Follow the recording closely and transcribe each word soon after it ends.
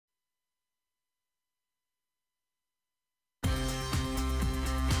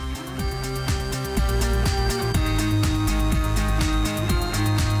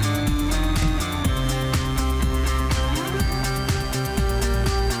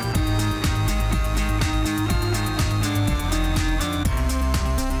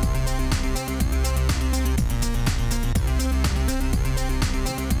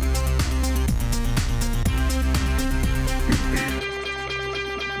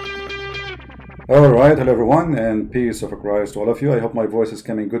All right, hello everyone, and peace of Christ to all of you. I hope my voice is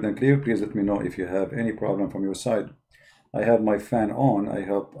coming good and clear. Please let me know if you have any problem from your side. I have my fan on. I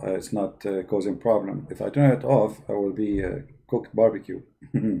hope it's not causing problem. If I turn it off, I will be cooked barbecue.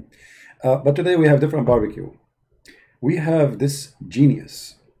 But today we have different barbecue. We have this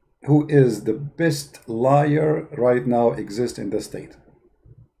genius who is the best liar right now exists in the state.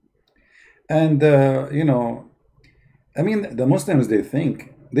 And I mean, the Muslims, they think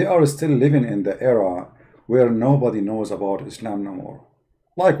they are still living in the era where nobody knows about Islam no more.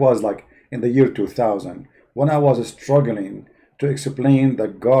 Likewise, like in the year 2000, when I was struggling to explain the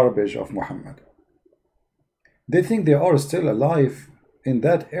garbage of Muhammad. They think they are still alive in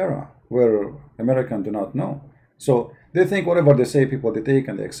that era where Americans do not know. So they think whatever they say, people they take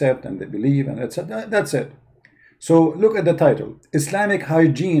and they accept and they believe, and etc. That's it. So look at the title, Islamic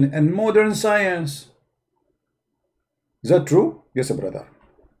Hygiene and Modern Science. Is that true? Yes, brother.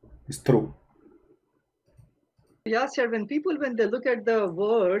 It's true. Yeah, sir. When they look at the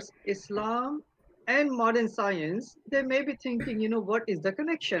words Islam and modern science, they may be thinking, what is the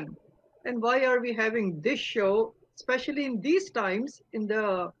connection? And why are we having this show, especially in these times, in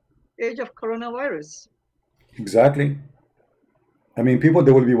the age of coronavirus? Exactly. I mean, people,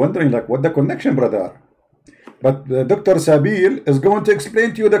 they will be wondering, like, what the connection, brother? But Dr. Sabil is going to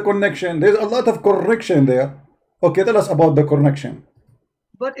explain to you the connection. There's a lot of correction there. Okay, tell us about the connection.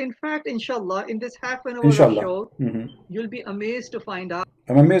 But in fact, inshallah, in this half an hour of show, you'll be amazed to find out.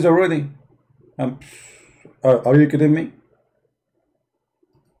 I'm amazed already. Are you kidding me?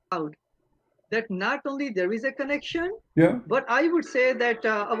 That not only there is a connection, but I would say that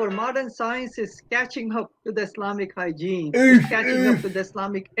our modern science is catching up to the Islamic hygiene, is catching up to the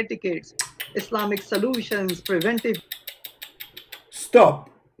Islamic etiquettes, Islamic solutions, preventive. Stop.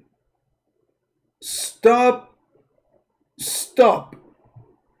 Stop. Stop.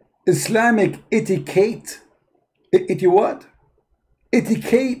 Islamic etiquette. What?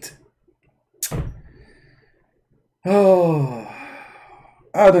 Etiquette. Oh,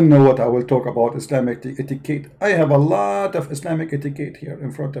 I don't know what I will talk about Islamic etiquette. I have a lot of Islamic etiquette here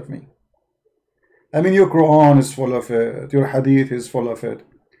in front of me. I mean, your Quran is full of it. Your Hadith is full of it.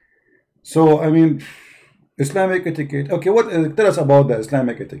 So, I mean, Islamic etiquette. Okay, tell us about the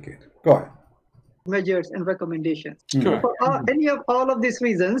Islamic etiquette. Go ahead. Measures and recommendations. Sure. For any of all of these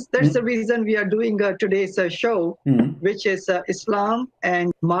reasons, that's the reason we are doing today's show, which is Islam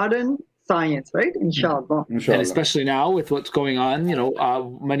and modern science, right? Inshallah. And especially now with what's going on,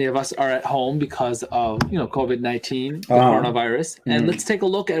 many of us are at home because of COVID-19, the coronavirus. And let's take a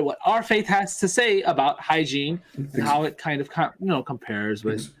look at what our faith has to say about hygiene and how it kind of compares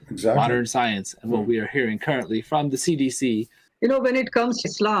with modern science and what we are hearing currently from the CDC. When it comes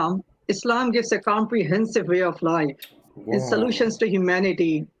to Islam gives a comprehensive way of life. It's solutions to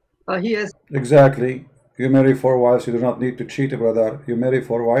humanity. He has exactly. You marry 4 wives, you do not need to cheat, brother. You marry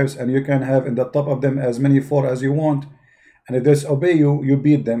 4 wives, and you can have in the top of them as many 4 as you want. And if they disobey you, you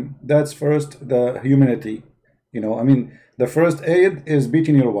beat them. That's first the humanity. I mean, the first aid is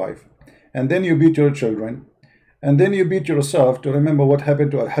beating your wife, and then you beat your children, and then you beat yourself to remember what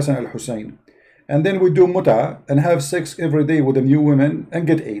happened to Al-Hassan al-Hussein. And then we do muta and have sex every day with a new woman and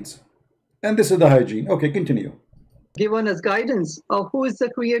get AIDS. And this is the hygiene. Okay, continue. Given us guidance of who is the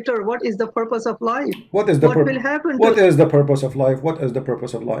creator, what is the purpose of life, what will happen. What is the purpose of life? What is the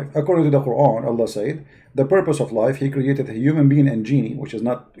purpose of life? According to the Quran, Allah said, the purpose of life, He created a human being and genie, which does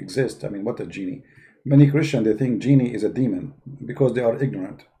not exist. I mean, what a genie? Many Christians, they think genie is a demon because they are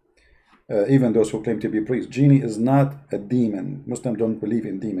ignorant. Even those who claim to be priests. Genie is not a demon. Muslims don't believe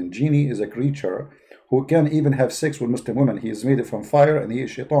in demon. Genie is a creature who can even have sex with Muslim women. He is made from fire and he is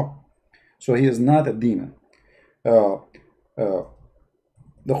shaitan. So he is not a demon. The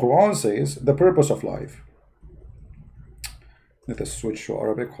Quran says the purpose of life. Let us switch to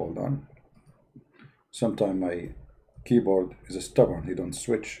Arabic. Hold on. Sometimes my keyboard is stubborn. He don't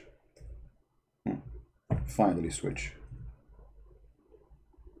switch. Finally switch.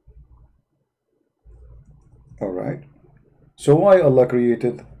 All right. So why Allah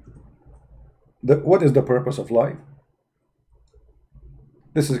created? What is the purpose of life?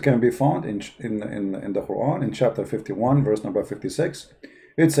 This can be found in the Quran in chapter 51, verse number 56.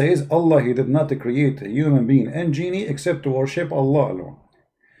 It says, Allah, He did not create a human being and genie except to worship Allah alone.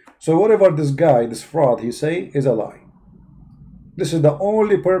 So whatever this guy, this fraud, he say is a lie. This is the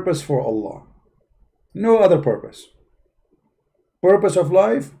only purpose for Allah. No other purpose. Purpose of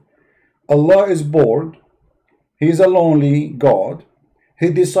life, Allah is bored. He is a lonely God. He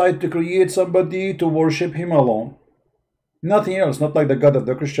decided to create somebody to worship Him alone. Nothing else, not like the God of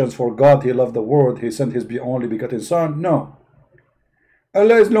the Christians. For God, He loved the world, He sent His only begotten Son. No.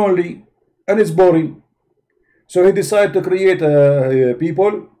 Allah is lonely. and it's boring. So he decided to create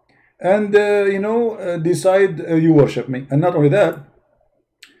people, and decide you worship me. And not only that,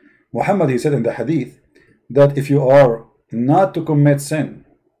 Muhammad, he said in the hadith that if you are not to commit sin,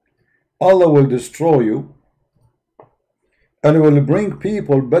 Allah will destroy you and will bring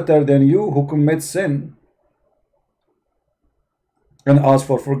people better than you who commit sin and ask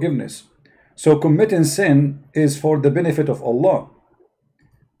for forgiveness. So committing sin is for the benefit of Allah.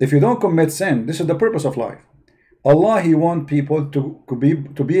 If you don't commit sin, this is the purpose of life. Allah, he wants people to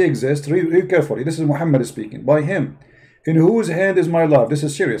exist. Read carefully. This is Muhammad speaking. By him, in whose hand is my life. This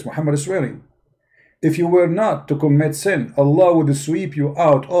is serious. Muhammad is swearing. If you were not to commit sin, Allah would sweep you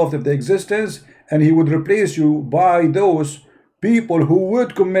out of the existence, and he would replace you by those people who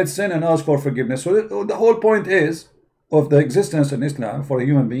would commit sin and ask for forgiveness. So the whole point is of the existence in Islam for a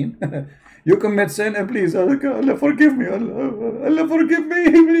human being. You commit sin and please, Allah forgive me, Allah forgive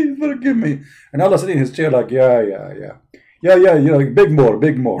me, please forgive me. And Allah sitting in his chair like, yeah, big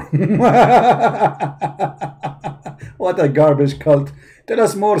more. What a garbage cult. Tell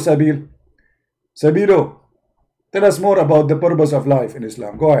us more, Sabilo, tell us more about the purpose of life in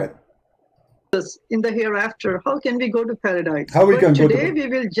Islam. Go ahead. In the hereafter, how can we go to paradise? How we can go to today we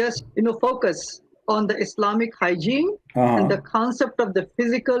will just focus on the Islamic hygiene and the concept of the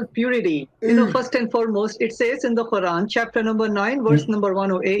physical purity. First and foremost, it says in the Quran, chapter number 9, verse number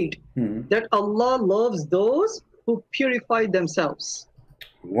 108, that Allah loves those who purify themselves.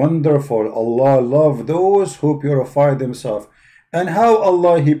 Wonderful. Allah loves those who purify themselves. And how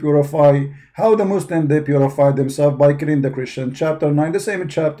Allah he purify, how the Muslim they purify themselves? By killing the Christian. Chapter 9, the same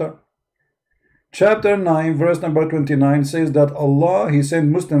chapter. Chapter 9, verse number 29 says that Allah, he sent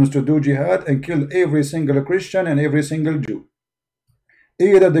Muslims to do jihad and kill every single Christian and every single Jew.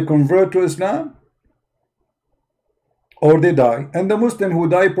 Either they convert to Islam or they die. And the Muslim who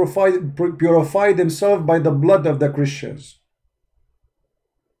die purify themselves by the blood of the Christians.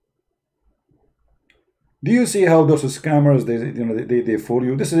 Do you see how those scammers, they fool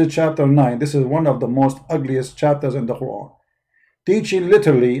you? This is chapter 9. This is one of the most ugliest chapters in the Quran. Teaching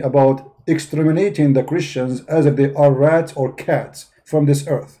literally about exterminating the Christians as if they are rats or cats from this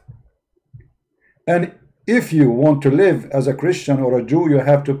earth. And if you want to live as a Christian or a Jew, you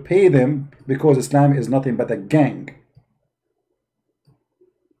have to pay them, because Islam is nothing but a gang.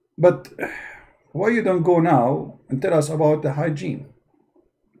 But why you don't go now and tell us about the hygiene?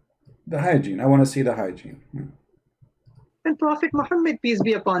 The hygiene. I want to see the hygiene. And Prophet Muhammad, peace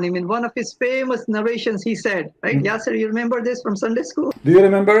be upon him, in one of his famous narrations, he said, right? Yasser, you remember this from Sunday school? Do you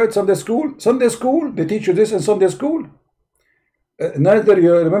remember it? Sunday school? Sunday school? They teach you this in Sunday school? Neither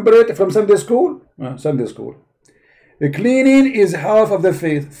you remember it from Sunday school? Sunday school. The cleaning is half of the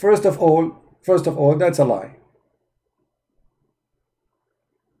faith. First of all, that's a lie.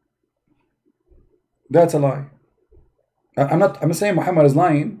 That's a lie. I'm not saying Muhammad is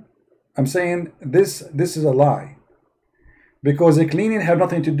lying. I'm saying this is a lie. Because the cleaning have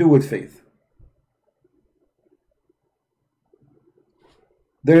nothing to do with faith.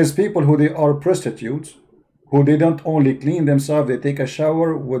 There is people who they are prostitutes, who they don't only clean themselves, they take a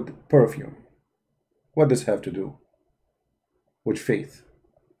shower with perfume. What does have to do with faith?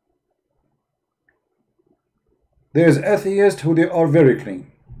 There is atheists who they are very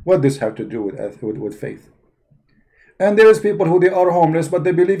clean. What does have to do with faith? And there is people who they are homeless, but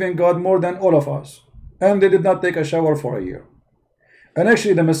they believe in God more than all of us. And they did not take a shower for a year. And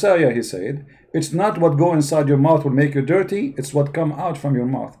actually the Messiah, he said, it's not what go inside your mouth will make you dirty, it's what come out from your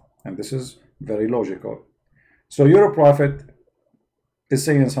mouth. And this is very logical. So your prophet is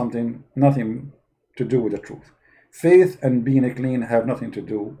saying something, nothing to do with the truth. Faith and being clean have nothing to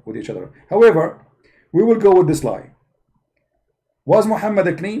do with each other. However, we will go with this lie. Was Muhammad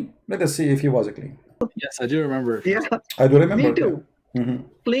a clean? Let us see if he was a clean. Yes, I do remember. Yeah, I do remember. me too.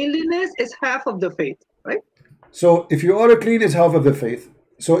 Cleanliness is half of the faith, right? So if you are a clean, it's half of the faith.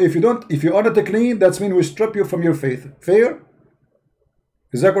 So if you are not a clean, that's mean we strip you from your faith. Fair?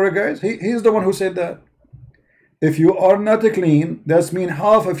 Is that correct, guys? He's the one who said that. If you are not a clean, that's mean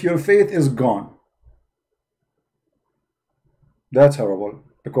half of your faith is gone. That's horrible.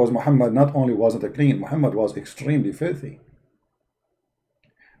 Because Muhammad not only wasn't a clean, Muhammad was extremely filthy.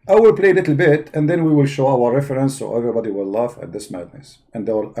 I will play a little bit and then we will show our reference so everybody will laugh at this madness and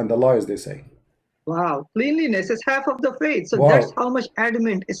the lies they say. Wow, cleanliness is half of the faith. So Wow. that's how much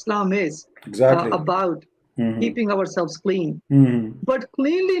adamant Islam is about keeping ourselves clean. But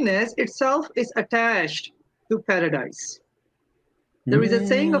cleanliness itself is attached to paradise. There is a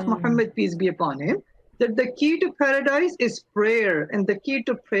saying of Muhammad, peace be upon him, that the key to paradise is prayer, and the key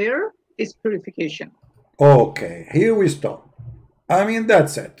to prayer is purification. Okay, here we stop. I mean,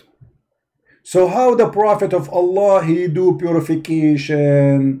 that's it. So how the Prophet of Allah, he do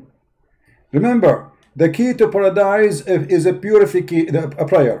purification? Remember, the key to paradise is a purification, a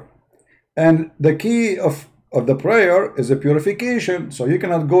prayer. And the key of the prayer is a purification. So you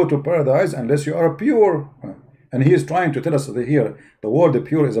cannot go to paradise unless you are pure. And he is trying to tell us that here, the word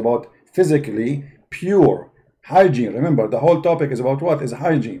pure is about physically pure. Hygiene. Remember, the whole topic is about what? Is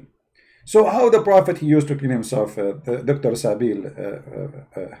hygiene. So how the Prophet, he used to clean himself, Dr. Sabil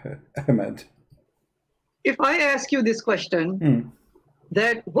Ahmed? If I ask you this question,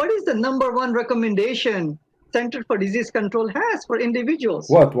 that what is the #1 recommendation Center for Disease Control has for individuals?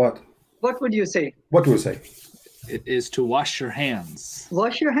 What? What would you say? What will say? It is to wash your hands.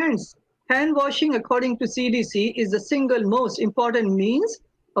 Wash your hands. Hand washing, according to CDC, is the single most important means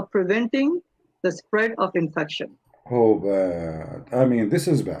of preventing the spread of infection. Oh, bad. I mean, this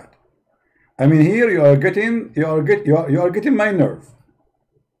is bad. I mean, here you are getting my nerve.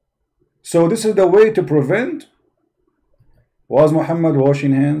 So this is the way to prevent. Was Muhammad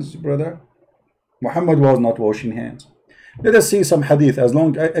washing hands, brother? Muhammad was not washing hands. Let us see some hadith.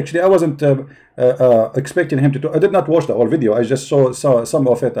 Actually, I wasn't expecting him to do. I did not watch the whole video. I just saw some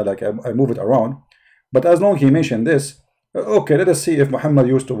of it. I move it around. But as long as he mentioned this, okay, let us see if Muhammad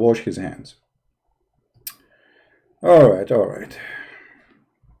used to wash his hands. All right.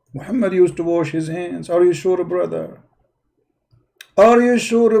 Muhammad used to wash his hands. Are you sure, brother? Are you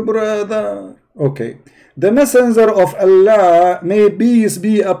sure, brother? Okay. The messenger of Allah, may peace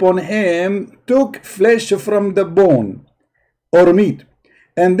be upon him, took flesh from the bone or meat,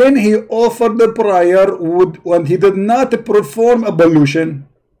 and then he offered the prayer when he did not perform ablution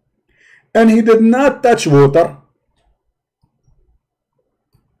and he did not touch water.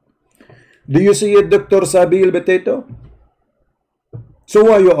 Do you see it, Dr. Sabil Potato? So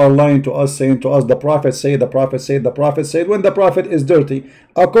why you are lying to us, saying to us, the Prophet said, the Prophet said, the Prophet said, when the Prophet is dirty?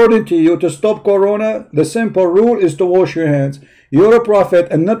 According to you, to stop Corona, the simple rule is to wash your hands. You're a Prophet,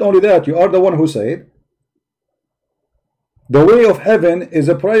 and not only that, you are the one who said, the way of heaven is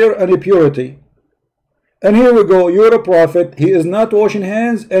a prayer and a purity. And here we go, you're a Prophet, he is not washing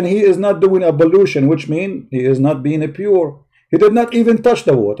hands, and he is not doing ablution, which means he is not being pure. He did not even touch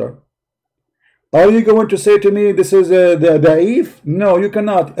the water. Are you going to say to me this is the da'if? No, you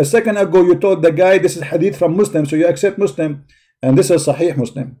cannot. A second ago you told the guy this is hadith from Muslim, so you accept Muslim, and this is Sahih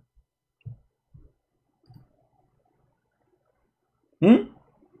Muslim.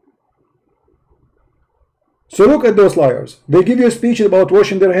 So look at those liars. They give you a speech about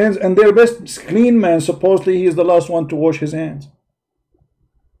washing their hands, and their best clean man, supposedly he is the last one to wash his hands.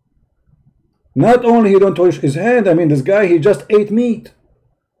 Not only he don't wash his hand, I mean this guy, he just ate meat.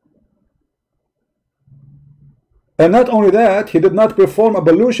 And not only that, he did not perform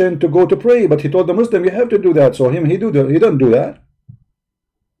ablution to go to pray, but he told the Muslim, you have to do that. So he don't do that.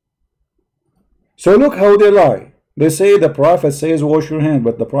 So look how they lie. They say the Prophet says wash your hands,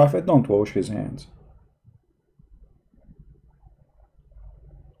 but the Prophet don't wash his hands.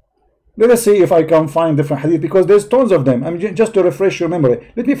 Let us see if I can find different hadith, because there's tons of them. I mean, just to refresh your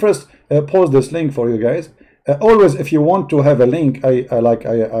memory. Let me first pause this link for you guys. Always, if you want to have a link,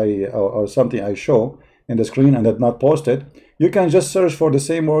 or something I show in the screen and did not post it, you can just search for the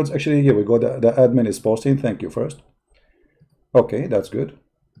same words. Actually, here we go. The admin is posting. Thank you first. Okay, that's good.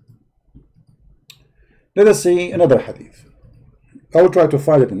 Let us see another hadith. I will try to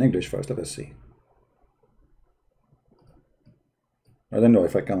find it in English first. Let us see. I don't know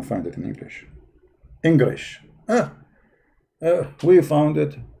if I can find it in English. We found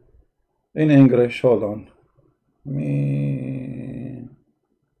it in English. Hold on.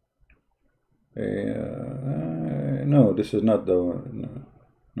 No, this is not the one.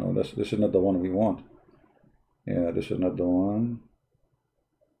 No, this is not the one we want. Yeah, this is not the one.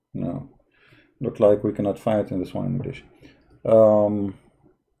 No, look like we cannot find it in this one in English.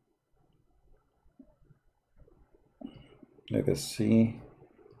 Let us see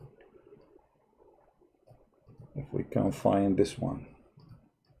if we can find this one.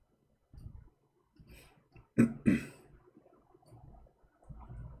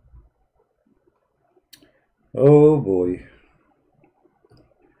 Oh boy.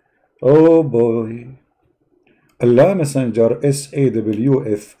 Oh boy. Allah Messenger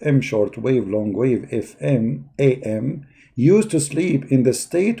SAWFM shortwave longwave FM AM used to sleep in the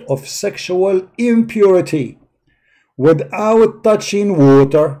state of sexual impurity without touching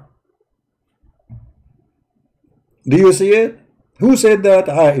water. Do you see it? Who said that?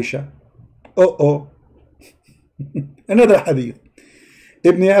 Aisha. Another hadith.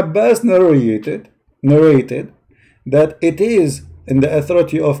 Ibn Abbas narrated that it is in the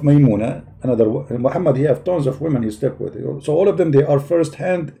authority of Maymuna. Muhammad, he have tons of women he slept with. So all of them, they are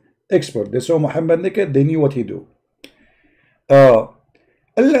first-hand expert. They saw Muhammad naked, they knew what he do.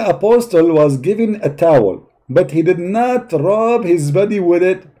 The apostle was given a towel, but he did not rub his body with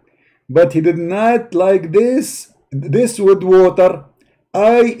it, but he did not like this with water.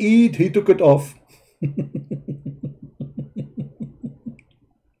 I eat, he took it off.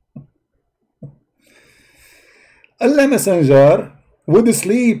 Allah Messenger would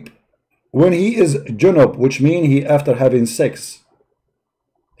sleep when he is junub, which means he after having sex.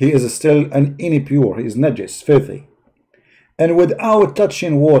 He is still an impure, he is najis, filthy. And without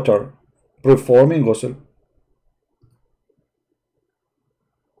touching water, performing ghusl.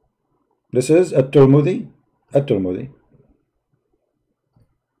 This is at-Tirmidhi.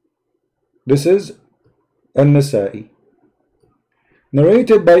 This is An-Nasa'i.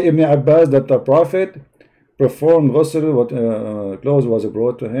 Narrated by Ibn Abbas that the Prophet performed ghusl, what clothes was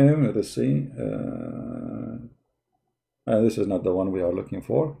brought to him. Let us see. This is not the one we are looking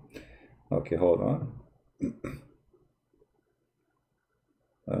for. Okay, hold on.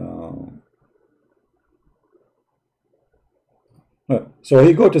 So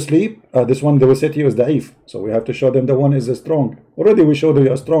he go to sleep. This one they will say to you is da'if. So we have to show them the one is strong. Already we showed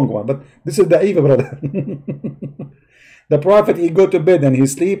you a strong one, but this is da'if, brother. The Prophet, he go to bed and he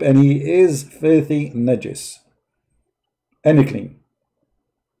sleep and he is filthy najis. Unclean.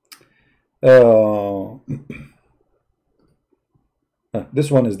 This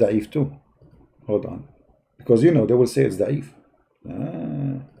one is da'if too. Hold on. Because you know they will say it's da'if.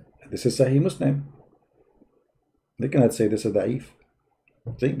 This is Sahih Muslim. They cannot say this is da'if.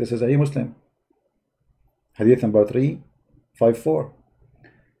 See, this is Sahih Muslim. Hadith number 354.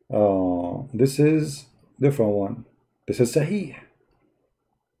 This is different one. This is Sahih.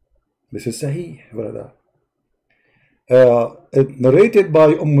 This is Sahih, brother. Narrated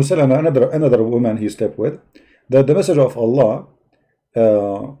by Salama, another woman he slept with, that the Messenger of Allah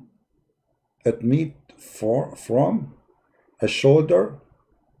at meat from a shoulder.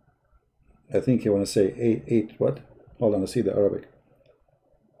 I think you want to say eight what? Hold on, I see the Arabic.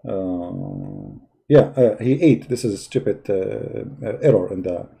 He ate. This is a stupid error in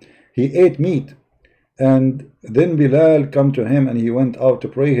the. He ate meat, and then Bilal come to him, and he went out to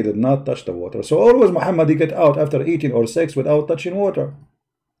pray. He did not touch the water. So always Muhammad he get out after eating or sex without touching water.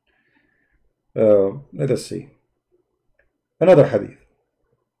 Let us see another hadith,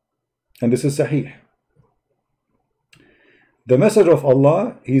 and this is Sahih. The Messenger of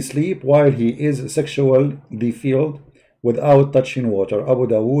Allah, he sleep while he is sexual defiled without touching water. Abu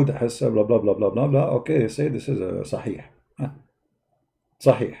Dawood has blah blah blah blah blah blah. Okay, they say this is a Sahih.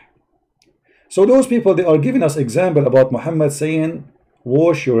 Sahih. So those people, they are giving us example about Muhammad saying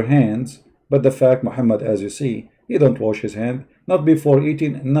wash your hands, but the fact Muhammad, as you see, he don't wash his hand, not before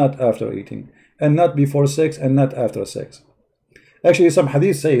eating, not after eating, and not before sex and not after sex. Actually, some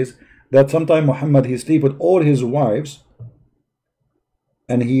hadith says that sometime Muhammad he sleep with all his wives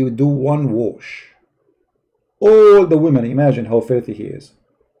and he would do one wash. All the women, imagine how filthy he is.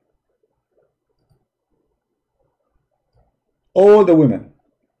 All the women.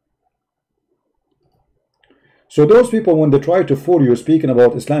 So those people, when they try to fool you speaking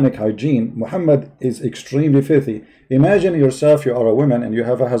about Islamic hygiene, Muhammad is extremely filthy. Imagine yourself, you are a woman and you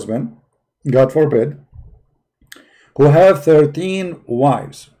have a husband, God forbid, who have 13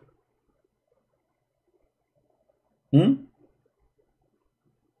 wives. And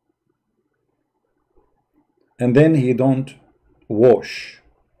then he don't wash,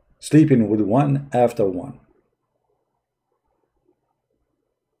 sleeping with one after one.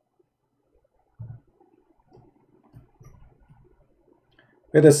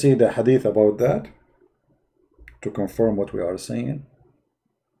 Let us see the hadith about that to confirm what we are saying.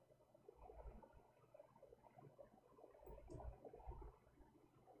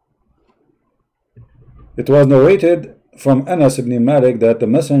 It was narrated from Anas ibn Malik that the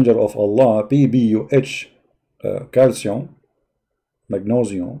Messenger of Allah, PBUH, calcium,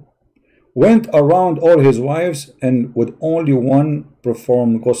 magnesium, went around all his wives and with only one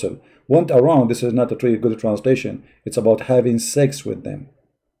performed ghusl. Went around, this is not a very good translation. It's about having sex with them.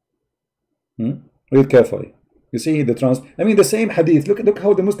 Read carefully. You see the same hadith. Look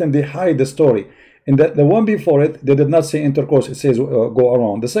how the Muslim they hide the story. In the one before it, they did not say intercourse. It says go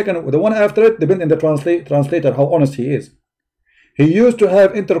around. The one after it, depending on the translator how honest he is. He used to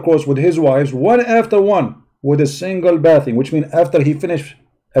have intercourse with his wives one after one with a single bathing, which means after he finished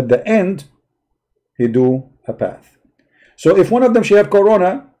at the end, he do a bath. So if one of them she have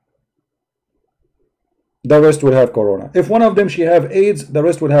corona, the rest will have corona. If one of them she have AIDS, the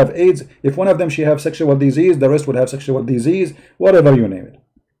rest will have AIDS. If one of them she have sexual disease, the rest will have sexual disease. Whatever you name it.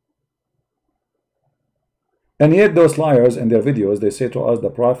 And yet those liars in their videos, they say to us,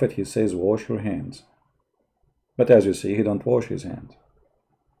 the Prophet, he says, wash your hands. But as you see, he don't wash his hands.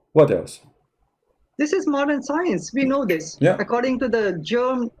 What else? This is modern science. We know this. Yeah. According to the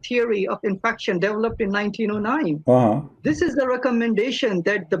germ theory of infection developed in 1909, this is the recommendation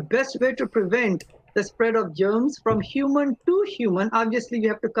that the best way to prevent the spread of germs from human to human, obviously we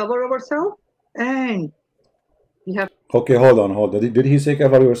have to cover ourselves, and we have. Okay, hold on. Did he say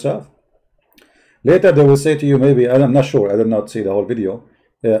cover yourself? Later they will say to you, maybe, I'm not sure, I did not see the whole video,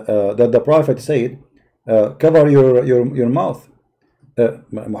 that the Prophet said, cover your mouth.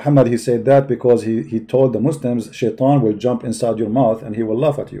 Muhammad, he said that because he told the Muslims, shaitan will jump inside your mouth and he will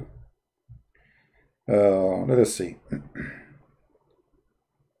laugh at you. Let us see.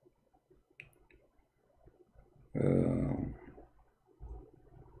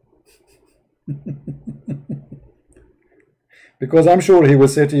 Because I'm sure he will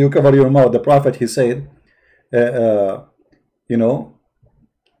say to you, cover your mouth. The Prophet, he said, you know,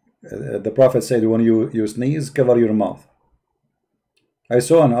 the Prophet said, when you sneeze, cover your mouth. I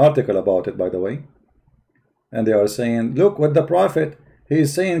saw an article about it, by the way, and they are saying, look what the Prophet, he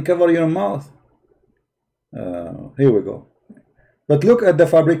is saying, cover your mouth. Here we go. But look at the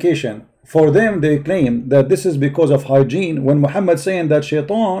fabrication. For them, they claim that this is because of hygiene, when Muhammad saying that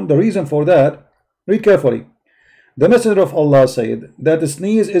shaitan, the reason for that, read carefully. The Messenger of Allah said that the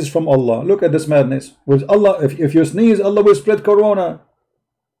sneeze is from Allah. Look at this madness. With Allah, if you sneeze, Allah will spread corona.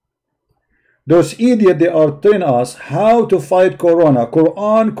 Those idiots, they are telling us how to fight corona.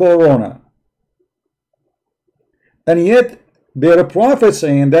 Qur'an, corona. And yet, their Prophet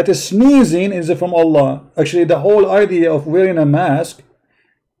saying that sneezing is from Allah. Actually, the whole idea of wearing a mask,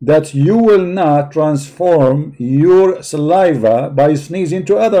 that you will not transform your saliva by sneezing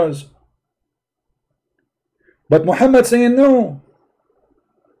to others. But Muhammad saying no.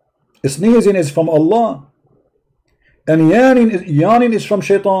 Sneezing is from Allah. And yawning is from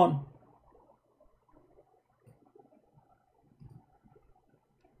shaitan.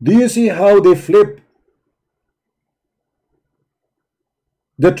 Do you see how they flip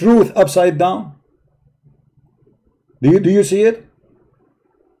the truth upside down? Do you see it?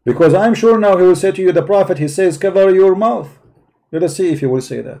 Because I'm sure now he will say to you, the Prophet, he says, cover your mouth. Let us see if he will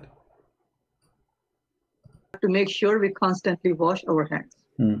say that. To make sure we constantly wash our hands.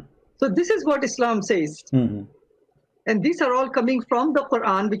 So this is what Islam says. And these are all coming from the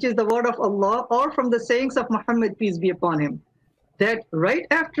Quran, which is the word of Allah, or from the sayings of Muhammad, peace be upon him. That right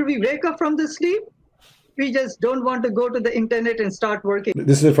after we wake up from the sleep, we just don't want to go to the internet and start working.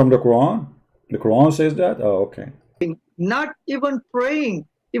 This is from the Quran? The Quran says that? Oh, okay. Not even praying.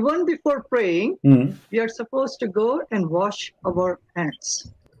 Even before praying, we are supposed to go and wash our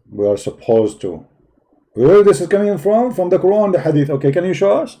hands. We are supposed to. Where this is coming from? From the Quran, the Hadith. Okay, can you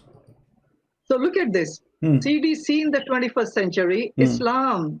show us? So look at this. CDC in the 21st century,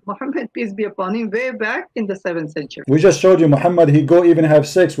 Islam, Muhammad, peace be upon him, way back in the 7th century. We just showed you Muhammad, he go even have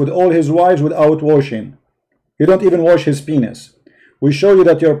sex with all his wives without washing. He don't even wash his penis. We show you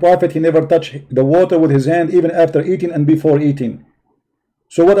that your Prophet, he never touched the water with his hand even after eating and before eating.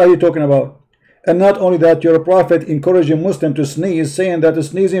 So what are you talking about? And not only that, your Prophet encouraging Muslim to sneeze, saying that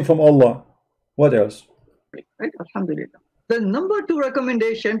sneezing from Allah. What else? Right? Alhamdulillah. The number 2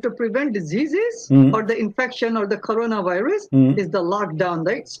 recommendation to prevent diseases or the infection or the coronavirus is the lockdown,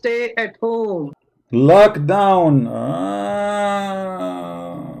 right? Stay at home. Lockdown.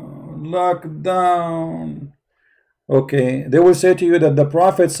 Lockdown. Okay, they will say to you that the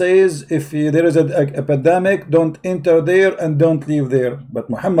Prophet says if there is an epidemic, don't enter there and don't leave there. But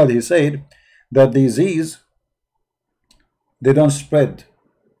Muhammad, he said that disease, they don't spread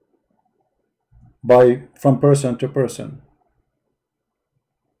from person to person.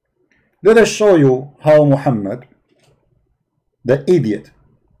 Let us show you how Muhammad, the idiot,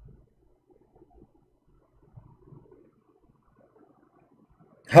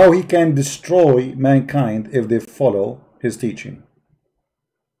 how he can destroy mankind if they follow his teaching.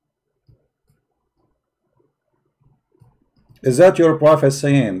 Is that your Prophet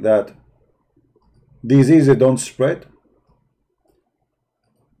saying that diseases don't spread?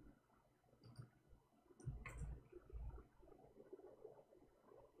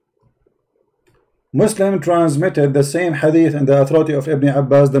 Muslim transmitted the same hadith in the authority of Ibn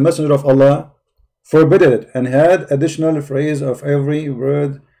Abbas. The Messenger of Allah forbidden it and had additional phrase of every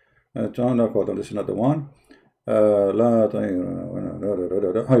word. This is not the one.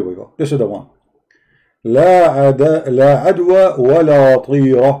 Here we go. This is the one. لا عدوى ولا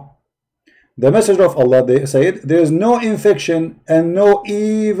طيرة. The Messenger of Allah, they said, there is no infection and no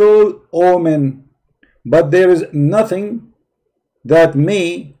evil omen, but there is nothing that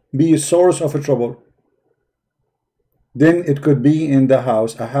may be a source of trouble. then it could be in the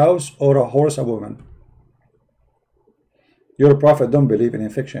house, a house, or a horse, a woman. Your prophet don't believe in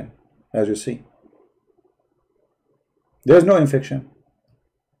infection, as you see. There's no infection.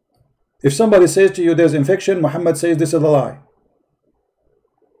 If somebody says to you there's infection, Muhammad says this is a lie.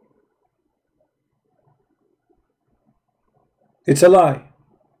 It's a lie.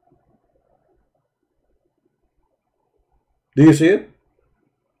 Do you see it?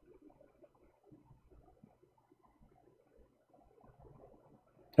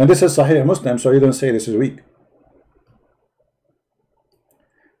 And this is Sahih Muslim, so you don't say this is weak.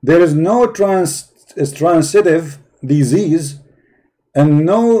 There is no transitive disease and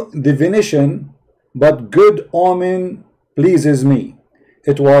no divination, but good omen pleases me.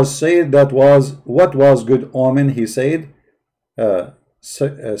 It was said that was what was good omen. He said,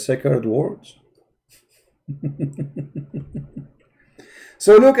 sacred words.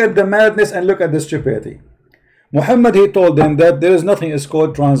 So look at the madness and look at the stupidity. Muhammad, he told them that there is nothing is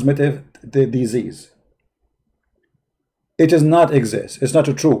called transmittive disease. It does not exist. It's not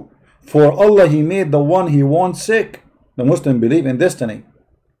true. For Allah, he made the one he wants sick. The Muslim believe in destiny.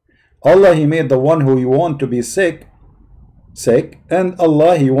 Allah, he made the one who he want to be sick, and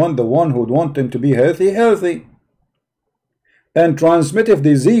Allah, he want the one who would want him to be healthy. And transmittive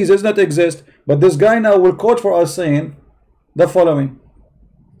disease does not exist. But this guy now will quote for us saying the following.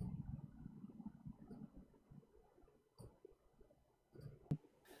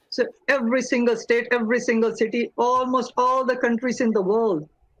 So every single state, every single city, almost all the countries in the world,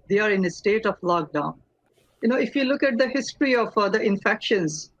 they are in a state of lockdown. You know, if you look at the history of the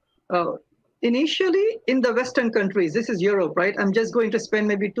infections, initially in the Western countries, this is Europe, right? I'm just going to spend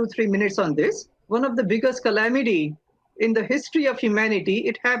maybe 2-3 minutes on this. One of the biggest calamity in the history of humanity,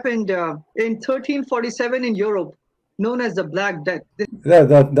 it happened in 1347 in Europe, known as the Black Death.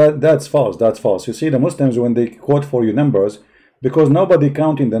 That's false. That's false. You see, the Muslims, when they quote for you numbers, because nobody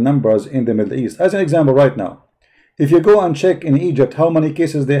counting the numbers in the Middle East. As an example, right now, if you go and check in Egypt how many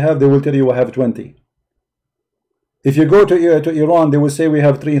cases they have, they will tell you we have 20. If you go to Iran, they will say we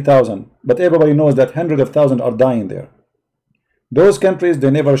have 3,000. But everybody knows that hundreds of thousands are dying there. Those countries,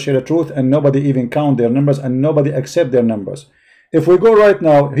 they never share the truth, and nobody even count their numbers, and nobody accept their numbers. If we go right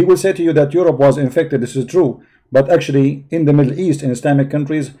now, he will say to you that Europe was infected. This is true. But actually, in the Middle East, in Islamic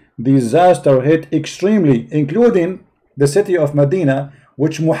countries, disaster hit extremely, including the city of Medina,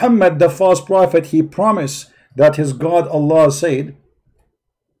 which Muhammad, the false prophet, he promised that his God Allah said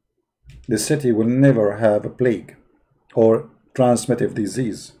the city will never have a plague or transmittive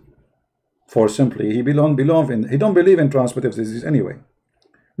disease. For simply he don't believe in transmittive disease anyway.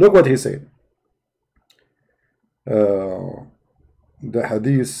 Look what he said. The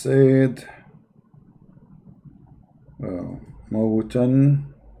hadith said, Mawtan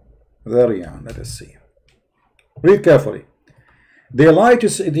Dhariyan. Let us see. Read carefully. They lie to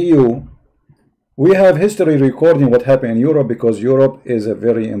say to you, we have history recording what happened in Europe because Europe is a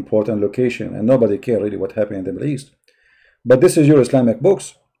very important location and nobody cares really what happened in the Middle East. But this is your Islamic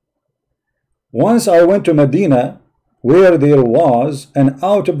books. Once I went to Medina where there was an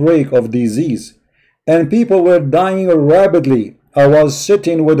outbreak of disease and people were dying rapidly. I was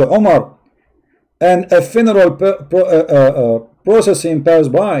sitting with Umar and a funeral processing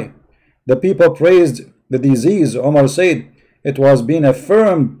passed by. The people praised the disease. Umar said it was being a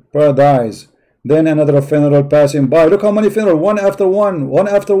firm paradise. Then another funeral passing by. Look how many funerals, one after one, one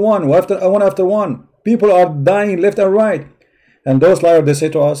after one, one after one. People are dying left and right. And those liars, they say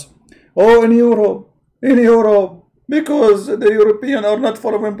to us, oh, in Europe, because the Europeans are not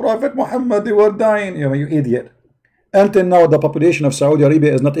following Prophet Muhammad, they were dying. You idiot. Until now, the population of Saudi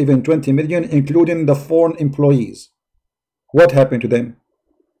Arabia is not even 20 million, including the foreign employees. What happened to them?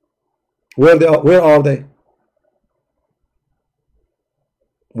 Where are they?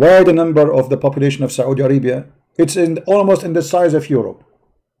 Why the number of the population of Saudi Arabia? It's almost in the size of Europe.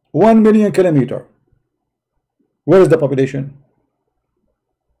 1 million kilometers. Where is the population?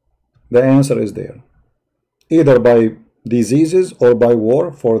 The answer is there. Either by diseases or by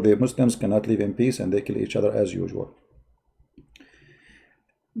war, for the Muslims cannot live in peace and they kill each other as usual.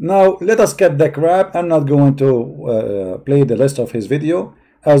 Now let us cut the crap. I'm not going to play the rest of his video.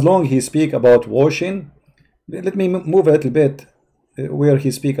 As long he speak about washing, let me move a little bit where he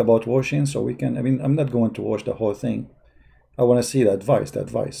speak about washing, so we can, I'm not going to wash the whole thing. I want to see the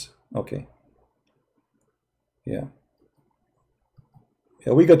advice. Okay. Yeah,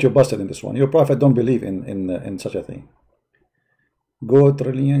 we got you busted in this one. Your prophet don't believe in such a thing. Go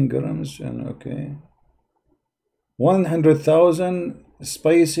trillion grams and okay. 100,000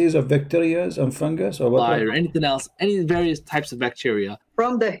 species of bacteria and fungus or what? Or anything else, any various types of bacteria.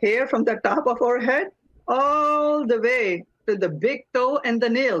 From the hair, from the top of our head all the way to the big toe and the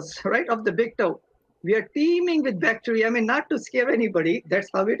nails, right, of the big toe. We are teeming with bacteria. I mean, not to scare anybody, that's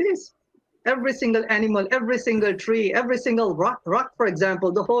how it is. Every single animal, every single tree, every single rock, for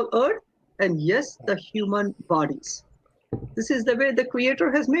example, the whole earth, and yes, the human bodies. This is the way the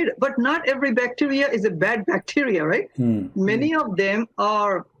creator has made it. But not every bacteria is a bad bacteria, right? Many of them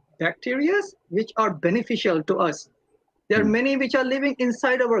are bacteria which are beneficial to us. There are many which are living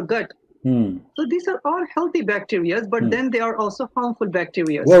inside our gut. So these are all healthy bacteria, but then they are also harmful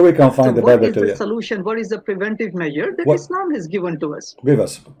bacteria. Where we can find the bad what is the bacteria? solution? What is the preventive measure that What- Islam has given to us? Tell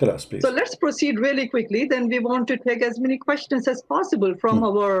us, please. So let's proceed really quickly. Then we want to take as many questions as possible from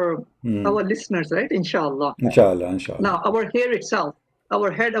our listeners, right? Inshallah. Inshallah, inshallah. Now, our hair itself,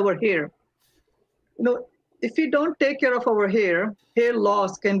 our head, our hair. You know, if we don't take care of our hair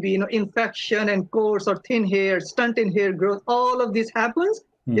loss can be, infection and coarse or thin hair, stunt in hair growth. All of this happens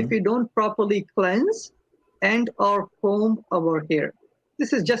if we don't properly cleanse and or comb our hair.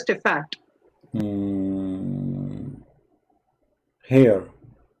 This is just a fact. Hair.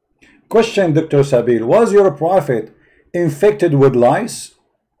 Question, Dr. Sabil. Was your prophet infected with lice?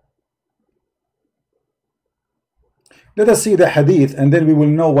 Let us see the hadith and then we will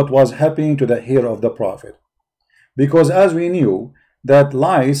know what was happening to the hair of the prophet. Because as we knew that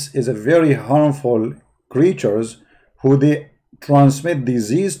lice is a very harmful creatures who they transmit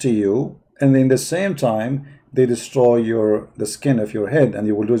disease to you, and in the same time they destroy the skin of your head and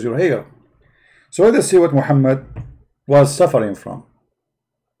you will lose your hair. So let us see what Muhammad was suffering from.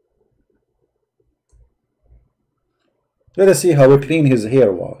 Let us see how clean his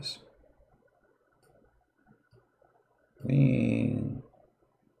hair was. Clean.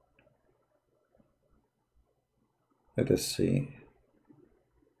 Let us see.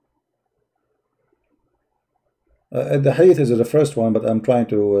 The hadith is the first one, but I'm trying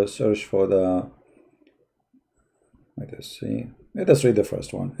to search for the. Let us see. Let us read the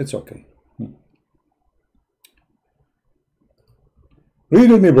first one. It's okay.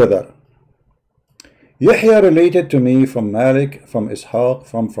 Read with me, brother. Yahya related to me from Malik, from Ishaq,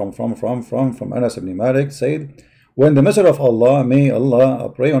 from Anas ibn Malik, said, when the Messenger of Allah, may Allah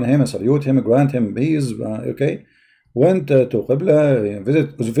pray on him and salute him, grant him peace, okay, went to Qibla,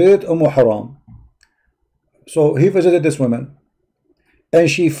 visit Haram. So he visited this woman and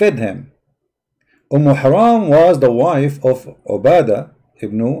she fed him. Haram was the wife of Ubadah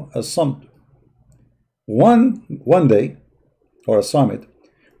ibn as-Samt. One day, or a summit,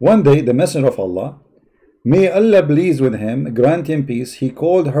 one day the Messenger of Allah, may Allah please with him, grant him peace, he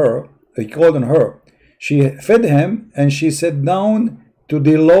called on her. She fed him and she sat down to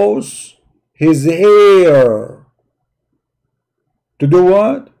delouse his hair. To do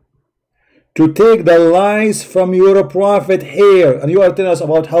what? To take the lice from your prophet hair. And you are telling us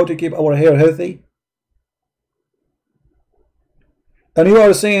about how to keep our hair healthy? And you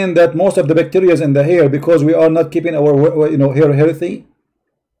are saying that most of the bacteria is in the hair because we are not keeping our hair healthy?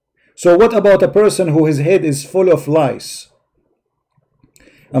 So what about a person who his head is full of lice?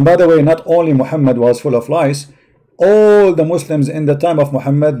 And by the way, not only Muhammad was full of lice, all the Muslims in the time of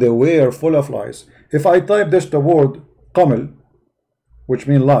Muhammad, they were full of lice. If I type this the word qamal, which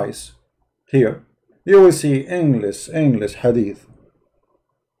means lice, here, you will see English hadith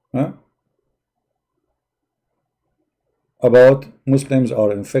about Muslims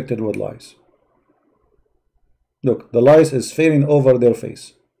are infected with lice. Look, the lice is failing over their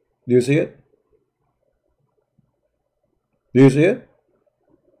face. Do you see it? Do you see it?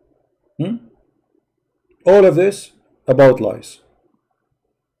 All of this about lice.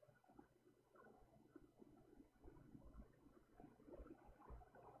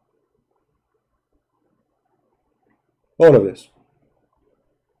 All of this.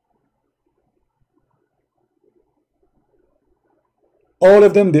 All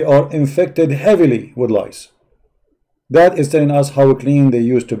of them, they are infected heavily with lice. That is telling us how clean they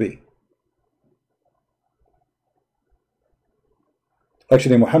used to be.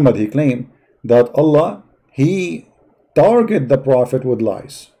 Actually, Muhammad, he claimed that Allah, he targeted the prophet with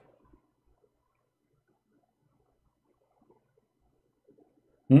lice.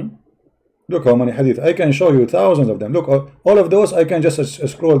 Look how many hadith. I can show you thousands of them. Look, all of those I can just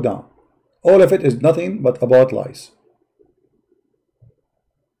scroll down. All of it is nothing but about lice.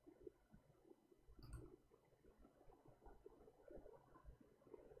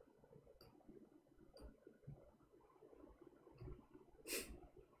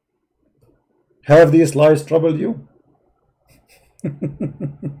 Have these lies troubled you?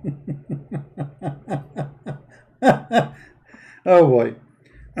 Oh boy.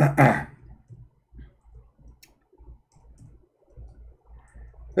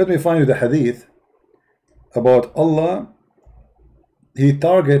 Let me find you the hadith about Allah, he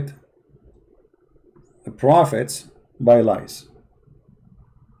target prophets by lies.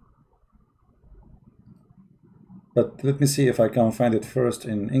 But let me see if I can find it first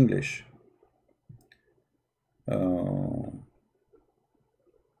in English.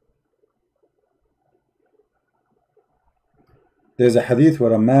 There's a hadith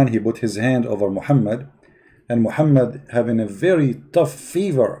where a man, he put his hand over Muhammad, and Muhammad having a very tough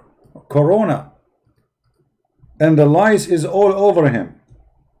fever, corona, and the lice is all over him.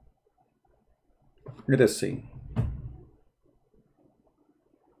 Let us see.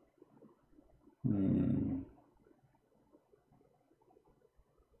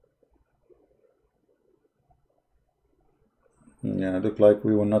 Yeah, look like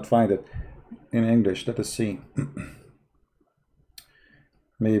we will not find it in English. Let us see.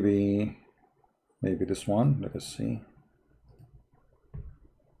 maybe this one. Let us see.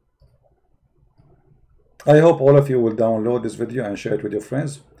 I hope all of you will download this video and share it with your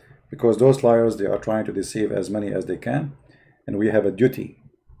friends, because those liars, they are trying to deceive as many as they can, and we have a duty.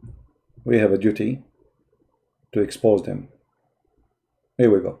 We have a duty to expose them.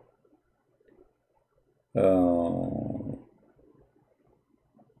 Here we go.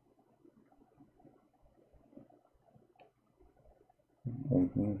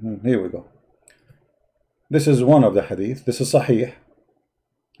 Here we go. This is one of the hadith. This is Sahih.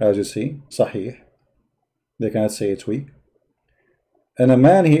 As you see, Sahih. They cannot say it's weak. And a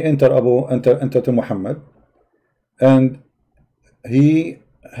man, he entered to Muhammad, and he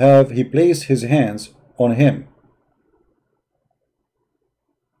placed his hands on him.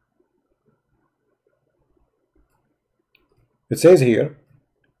 It says here,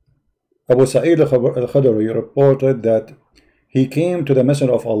 Abu Sa'id al-Khudri reported that he came to the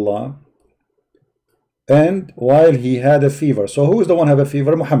Messenger of Allah, and while he had a fever. So who is the one who had a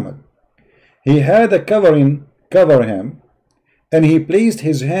fever? Muhammad. He had a covering cover him, and he placed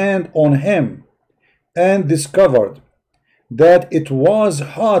his hand on him and discovered that it was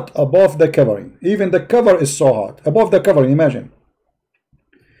hot above the covering. Even the cover is so hot above the covering. Imagine.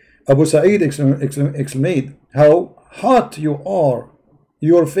 Abu Sa'id exclaimed, how hot you are,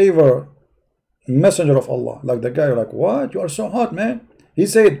 your favor, Messenger of Allah. Like the guy, like, what? You are so hot, man. He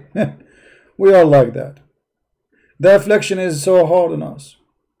said, we are like that. The affliction is so hard on us,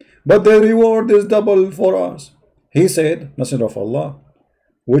 but the reward is double for us. He said, Messenger of Allah,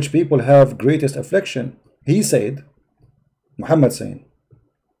 which people have greatest affliction? He said, Muhammad saying,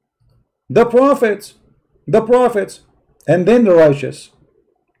 the prophets, and then the righteous.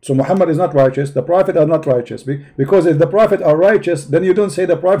 So Muhammad is not righteous, the prophet are not righteous, because if the prophet are righteous, then you don't say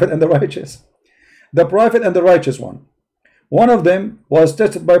the prophet and the righteous. The prophet and the righteous one. One of them was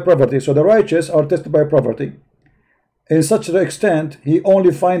tested by poverty, so the righteous are tested by poverty. In such an extent, he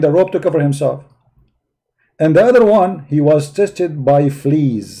only find a rope to cover himself. And the other one, he was tested by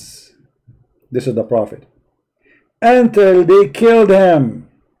fleas. This is the prophet. Until they killed him.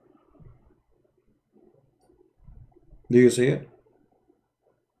 Do you see it?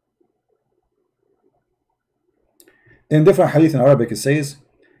 In different hadith in Arabic, it says,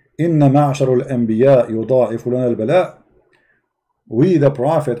 Inna ma'ashar al-anbiya yudha'ifu lana al-bala'. We, the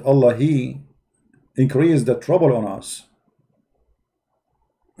prophet, Allah, he increased the trouble on us.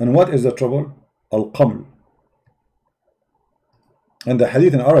 And what is the trouble? Al-qaml. And the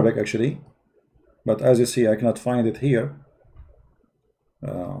hadith in Arabic, actually, but as you see, I cannot find it here.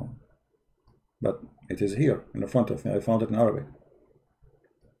 But it is here in the front of me. I found it in Arabic.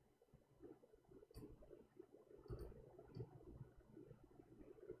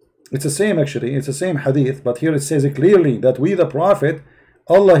 It's the same, actually. It's the same hadith, but here it says it clearly that we, the prophet,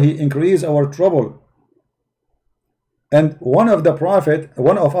 Allah, he increased our trouble. And one of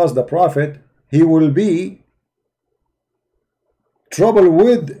us, the prophet, he will be trouble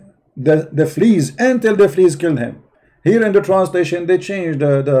with the fleas until the fleas killed him. Here in the translation, they changed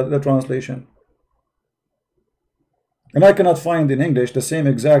the translation. And I cannot find in English the same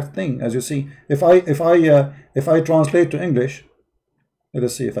exact thing. As you see, if I translate to English, let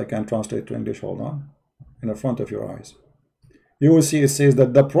us see if I can translate to English. Hold on. In the front of your eyes, you will see it says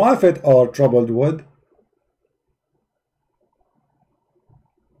that the prophet are troubled with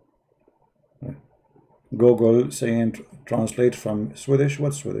Google saying translate from Swedish.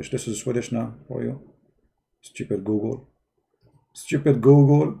 What's Swedish? This is Swedish now for you. Stupid Google. Stupid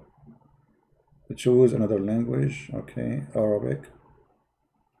Google. Choose another language. Okay, Arabic.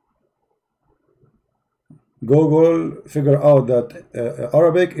 Google figure out that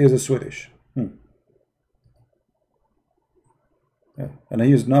Arabic is a Swedish. Yeah. And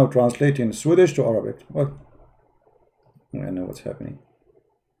he is now translating Swedish to Arabic. What? I know what's happening.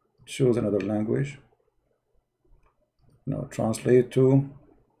 Choose another language. no, translate to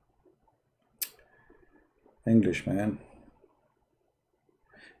English, man.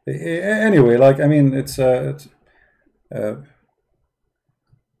 Anyway, like, I mean, I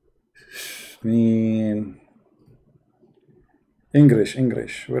mean,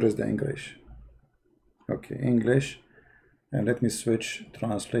 English. Where is the English? Okay, English. And let me switch,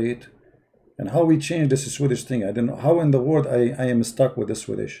 translate. And how we change this Swedish thing? I don't know how in the world I am stuck with the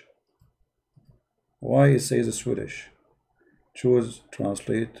Swedish. Why it says Swedish? Choose,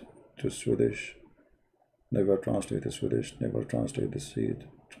 translate to Swedish. Never translate to Swedish. Never translate the seed.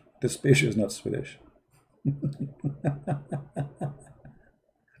 This page is not Swedish.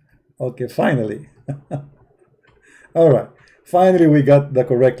 Okay, finally. All right. Finally, we got the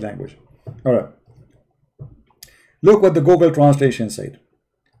correct language. All right. Look what the Google translation said.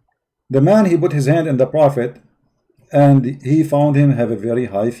 The man, he put his hand in the prophet, and he found him have a very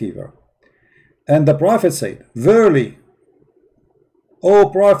high fever. And the prophet said, verily, O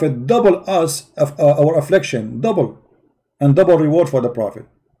prophet, double us of our affliction, double, and double reward for the prophet.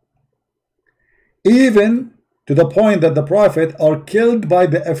 Even to the point that the prophet are killed by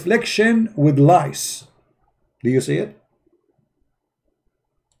the affliction with lice. Do you see it?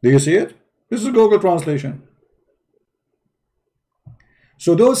 Do you see it? This is Google translation.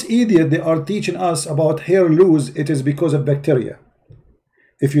 So those idiots, they are teaching us about hair loss. It is because of bacteria.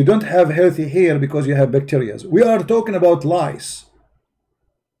 If you don't have healthy hair because you have bacteria. We are talking about lice.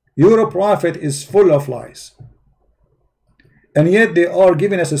 Your prophet is full of lies. And yet they are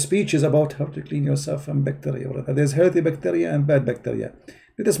giving us speeches about how to clean yourself from bacteria. There's healthy bacteria and bad bacteria.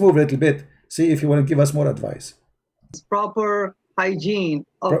 Let us move a little bit. See if you want to give us more advice. Proper hygiene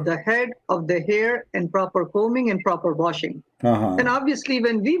of the head, of the hair, and proper combing and proper washing. And obviously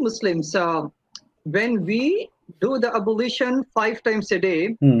when we Muslims, when we do the ablution 5 times a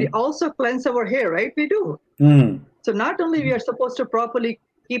day, we also cleanse our hair, right? We do. So not only we are supposed to properly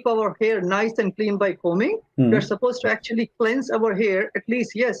keep our hair nice and clean by combing, we are supposed to actually cleanse our hair at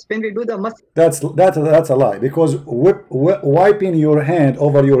least, yes, when we do the must. That's a lie, because wiping your hand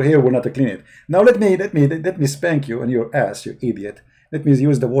over your hair will not clean it. Now let me spank you on your ass, you idiot. Let me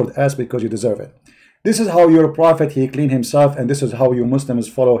use the word ass because you deserve it. This is how your prophet, he cleaned himself, and this is how you Muslims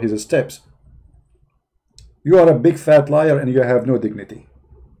follow his steps. You are a big fat liar and you have no dignity.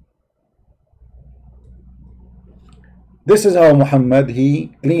 This is how Muhammad,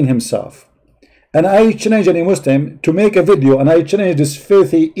 he cleaned himself. And I challenge any Muslim to make a video, and I challenge this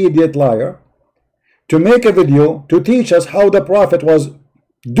filthy idiot liar to make a video to teach us how the prophet was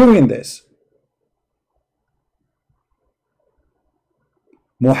doing this.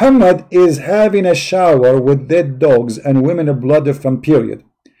 Muhammad is having a shower with dead dogs and women blood from period.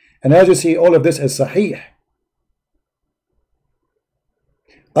 And as you see, all of this is sahih.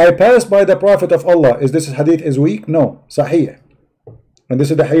 I passed by the Prophet of Allah. Is this hadith is weak? No, sahih. And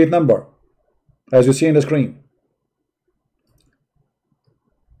this is the hadith number, as you see in the screen.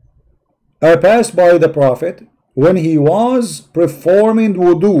 I passed by the Prophet when he was performing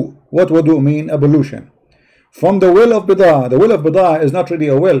wudu. What wudu mean? Ablution. From the well of Bid'ah. The well of Bid'ah is not really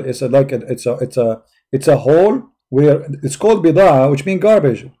a well. It's a hole where it's called Bid'ah, which means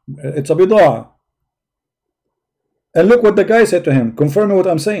garbage. It's a Bid'ah. And look what the guy said to him, confirming what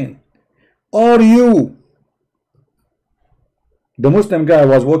I'm saying. Are you? The Muslim guy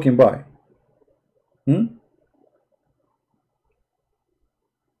was walking by.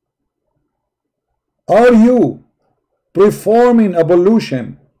 Are you performing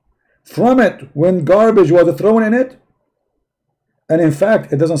ablution from it when garbage was thrown in it? And in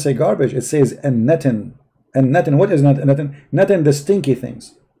fact, it doesn't say garbage, it says an-natin. And-natin, what is natin? Natin, the stinky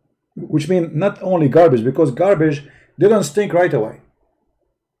things. Which mean not only garbage, because garbage, they don't stink right away.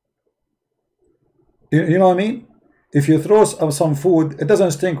 You know what I mean? If you throw some food, it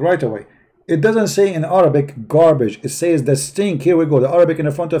doesn't stink right away. It doesn't say in Arabic garbage. It says the stink. Here we go. The Arabic in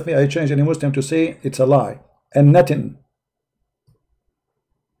front of me, I changed any Muslim to say it's a lie. And nothing.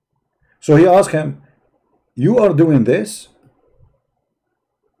 So he asked him, you are doing this?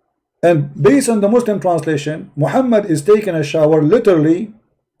 And based on the Muslim translation, Muhammad is taking a shower literally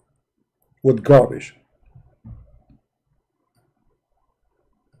with garbage.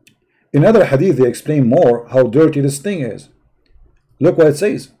 In other hadith, they explain more how dirty this thing is. Look what it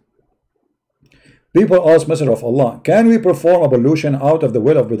says. People ask Messenger of Allah, can we perform ablution out of the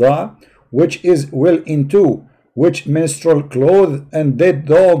well of Bid'ah, which is well into which menstrual clothes and dead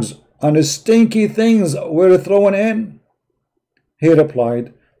dogs and stinky things were thrown in? He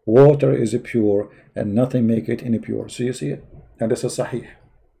replied, water is pure and nothing make it impure. So you see it, and this is sahih.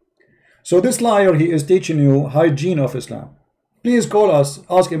 So this liar, he is teaching you hygiene of Islam. Please call us,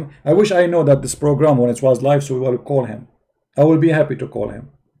 ask him. I wish I know that this program when it was live, so we will call him. I will be happy to call him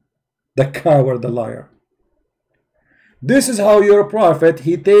the coward, the liar. This is how your prophet,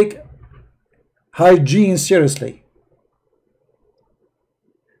 he take hygiene seriously.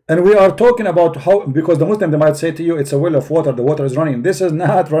 And we are talking about how, because the Muslim, they might say to you, it's a well of water, the water is running. This is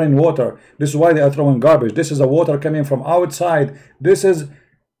not running water. This is why they are throwing garbage. This is a water coming from outside. This is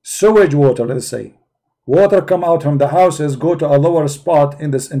sewage water, let's say. Water come out from the houses, go to a lower spot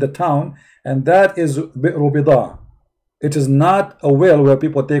in the town, and that is bi'ru bida. It is not a well where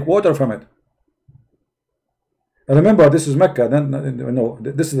people take water from it. And remember, this is Mecca. No,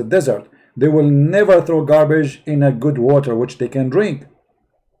 this is the desert. They will never throw garbage in a good water which they can drink.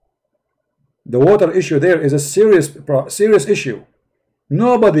 The water issue there is a serious issue.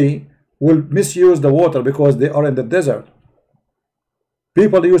 Nobody will misuse the water because they are in the desert.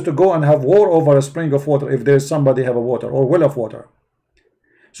 People used to go and have war over a spring of water if there's somebody have a water or well of water.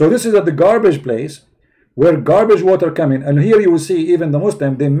 So this is at the garbage place where garbage water come in, and here you will see even the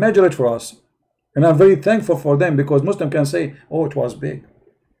Muslim, they measure it for us. And I'm very thankful for them, because Muslim can say, oh, it was big.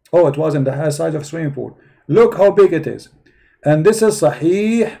 Oh, it was in the size of a swimming pool. Look how big it is. And this is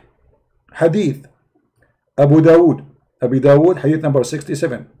Sahih Hadith, Abu Dawood, Hadith number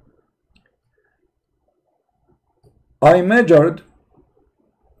 67. I measured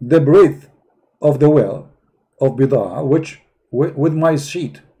the breadth of the well of Bida, which with my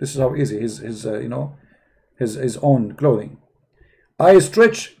sheet. This is how easy his own clothing. I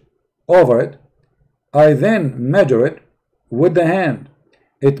stretch over it. I then measure it with the hand.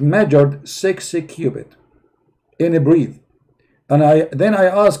 It measured 60 cubits in a breadth. And then I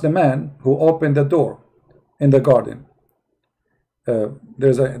asked the man who opened the door in the garden.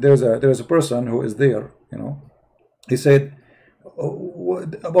 There's a person who is there, you know. He said,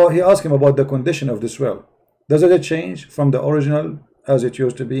 he asked him about the condition of this well. Does it change from the original as it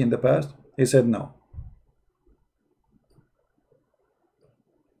used to be in the past? He said no.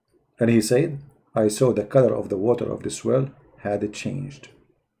 And he said, I saw the color of the water of this well had changed.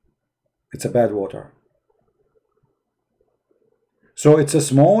 It's a bad water. So it's a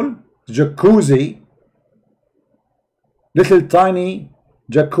small jacuzzi, little tiny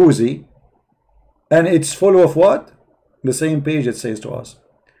jacuzzi, and it's full of what? The same page it says to us.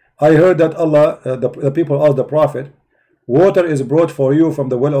 I heard that Allah, the people asked the Prophet, water is brought for you from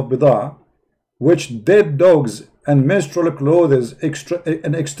the well of Bida, which dead dogs and menstrual clothes,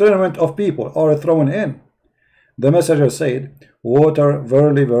 an experiment of people are thrown in. The messenger said, water,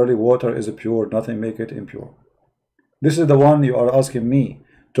 verily, verily, water is pure, nothing make it impure. This is the one you are asking me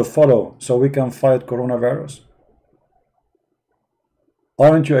to follow so we can fight coronavirus.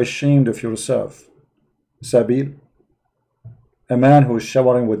 Aren't you ashamed of yourself, Sabil? A man who is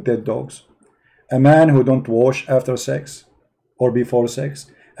showering with dead dogs, a man who don't wash after sex or before sex,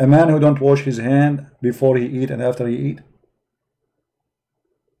 a man who don't wash his hand before he eat and after he eat.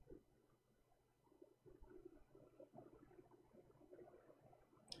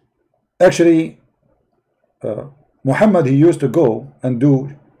 Actually, Muhammad, he used to go and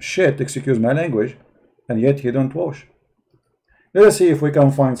do shit, excuse my language, and yet he don't wash. Let us see if we can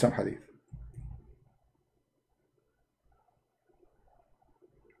find some hadith.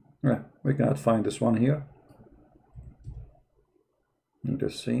 Yeah, we cannot find this one here.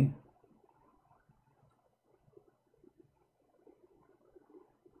 Let's see.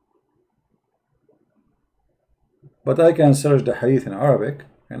 But I can search the hadith in Arabic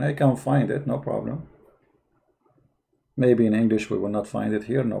and I can find it, no problem. Maybe in English we will not find it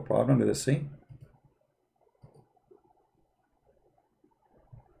here, no problem. Let us see.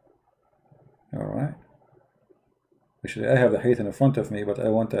 All right. Actually, I have the hadith in front of me, but I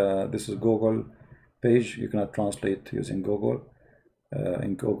want this is Google page. You cannot translate using Google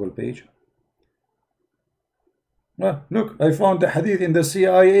in Google page. Well, look, I found the hadith in the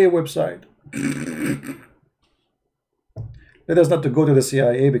CIA website. Let us not to go to the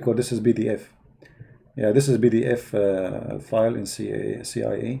CIA because this is PDF. Yeah, this is PDF file in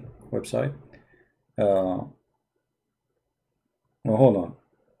CIA website. Well, hold on.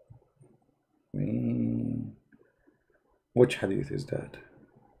 Which hadith is that?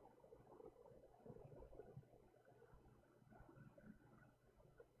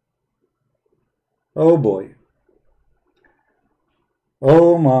 Oh boy.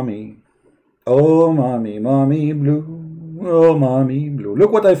 Oh mommy. Oh mommy, mommy blue. Oh mommy blue.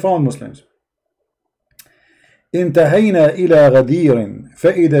 Look what I found, Muslims. انتهينا إلى غدير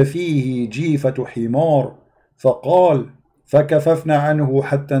فإذا فيه جيفة حمار فقال فكففنا عنه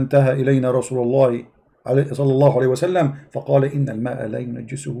حتى انتهى إلينا رسول الله صلى الله عليه وسلم فقال إن الماء لا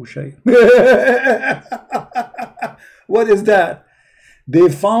ينجسه شيء. What is that? They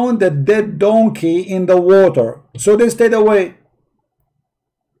found a dead donkey in the water, so they stayed away.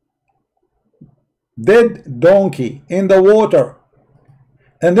 Dead donkey in the water.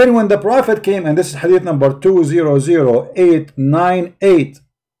 And then when the Prophet came, and this is hadith number 200898,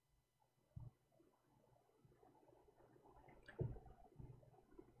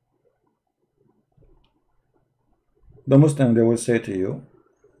 the Muslim, they will say to you,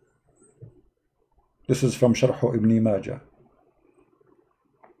 this is from Sharh Ibn Majah.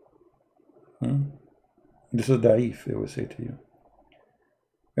 This is da'if, they will say to you.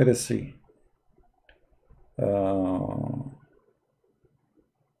 Let us see.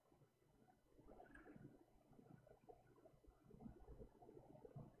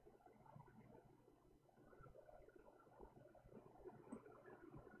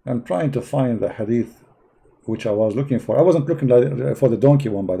 I'm trying to find the hadith which I was looking for. I wasn't looking for the donkey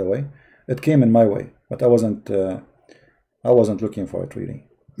one, by the way. It came in my way, but I wasn't looking for it really.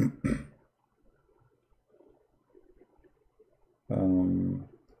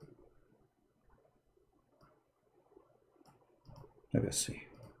 Let us see.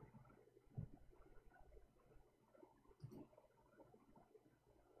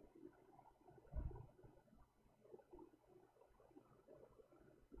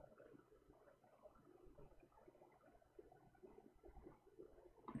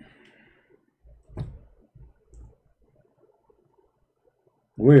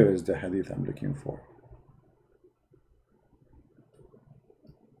 Where is the hadith I'm looking for?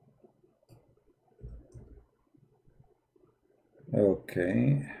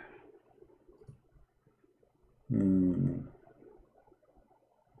 Okay.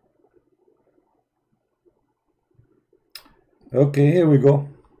 Okay, here we go.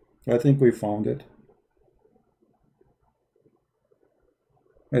 I think we found it.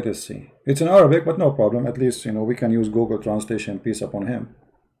 Let us see. It's in Arabic, but no problem. At least, you know, we can use Google Translation, peace upon him.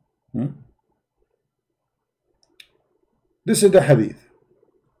 This is the hadith.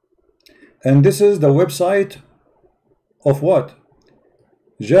 And this is the website of what?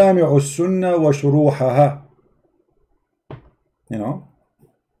 جامع السنة وشروحها. You know,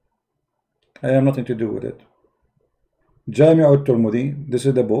 I have nothing to do with it. جامع الترمذي, this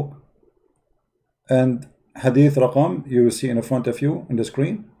is the book. And hadith raqam, you will see in front of you in the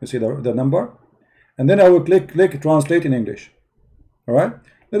screen. You see the number. And then I will click translate in English. All right,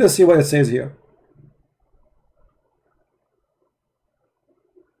 let us see what it says here.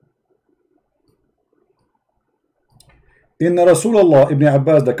 إن رسول الله, Ibn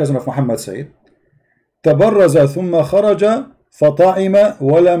Abbas, the cousin of Muhammad, said, تبرز ثم خرج فطعم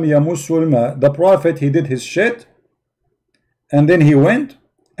ولم يمس الماء. The Prophet, he did his shit, and then he went,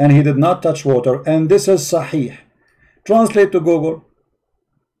 and he did not touch water. And this is Sahih. Translate to Google.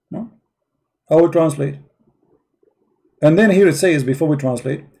 No? I will translate. And then here it says, before we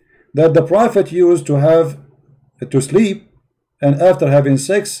translate, that the Prophet used to sleep, and after having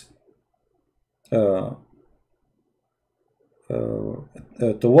sex,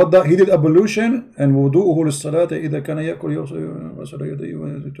 توضأ, he did ablution, and wudu'uhu للصلاة إذا كان يأكل يغسل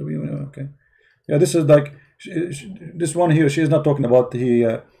يديه. Okay, yeah, this is like this one here. She is not talking about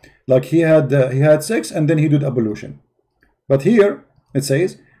like he had sex and then he did ablution. But here it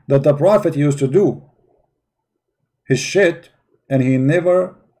says that the Prophet used to do his shit and he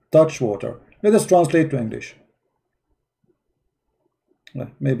never touched water. Let us translate to English.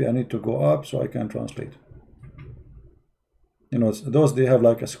 Maybe I need to go up so I can translate. You know, those, they have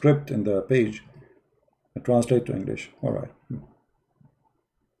like a script in the page. Translate to English. All right.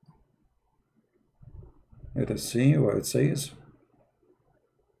 Let us see what it says.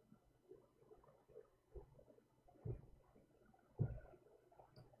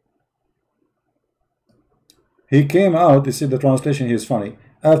 He came out. You see the translation here is funny.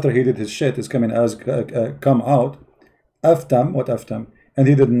 After he did his shit, is coming as come out. Aftam, what aftam? And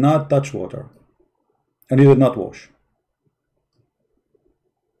he did not touch water. And he did not wash.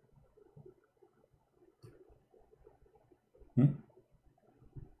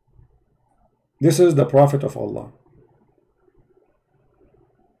 This is the Prophet of Allah.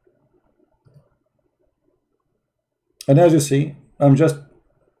 And as you see, I'm just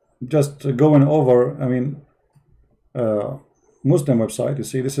going over, I mean, Muslim website. You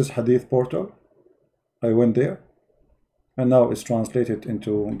see, this is Hadith Portal. I went there, and now it's translated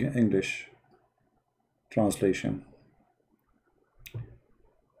into English translation.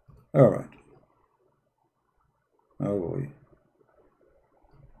 All right. Oh boy.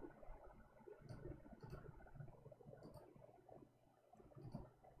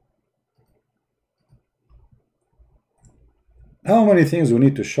 How many things we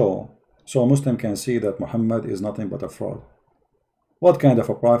need to show so a Muslim can see that Muhammad is nothing but a fraud? What kind of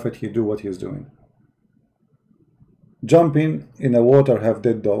a prophet he do what he is doing? Jumping in the water, have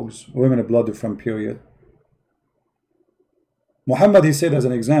dead dogs, women blood from period. Muhammad, he said as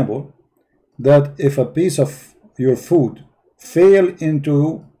an example that if a piece of your food fell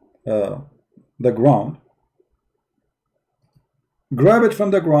into the ground, grab it from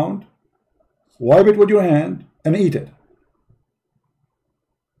the ground, wipe it with your hand, and eat it.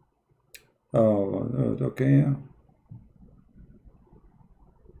 Oh, okay.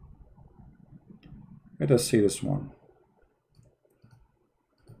 Let us see this one.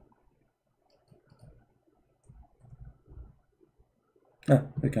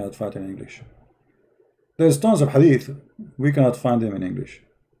 We cannot find it in English. There's tons of hadith. We cannot find them in English.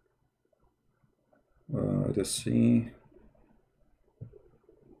 Let us see.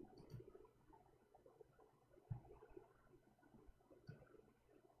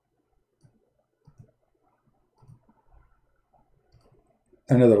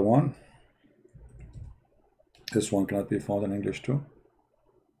 Another one. This one cannot be found in English too.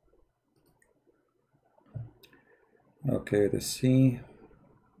 Okay, let's see.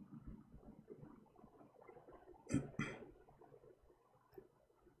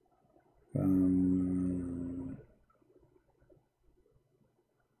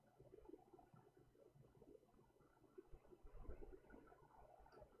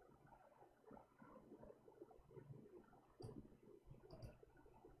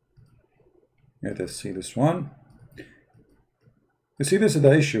 Let us see this one. You see, this is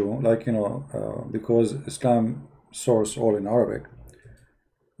the issue, like, you know, because Islam source all in Arabic.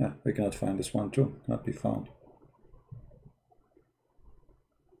 Yeah, we cannot find this one too, not be found.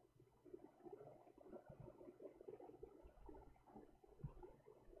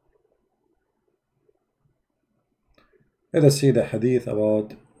 Let us see the hadith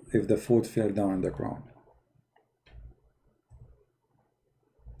about if the food fell down in the ground.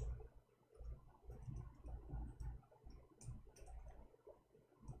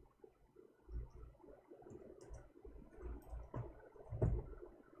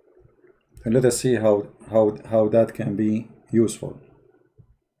 And let us see how that can be useful.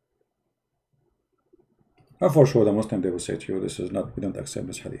 And for sure the Muslim, they will say to you, this is not, we don't accept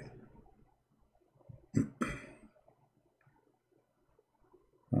this hadith.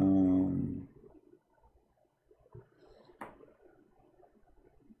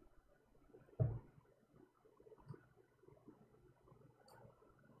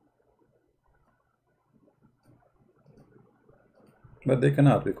 But they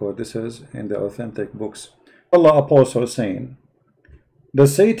cannot, because this is in the authentic books. Allah Apostle saying, the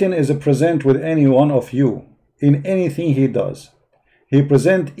Satan is present with any one of you in anything he does. He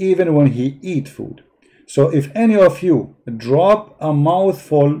present even when he eat food. So if any of you drop a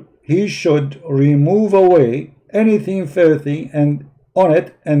mouthful, he should remove away anything filthy and on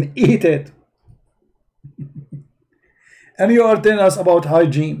it and eat it. And you are telling us about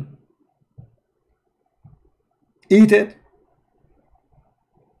hygiene. Eat it.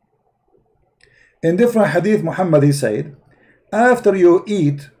 In different hadith, Muhammad, he said, after you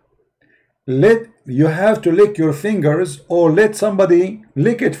eat, you have to lick your fingers or let somebody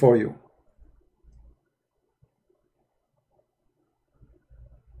lick it for you.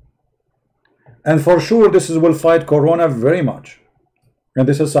 And for sure, this will fight Corona very much. And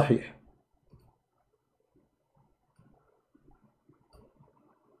this is Sahih.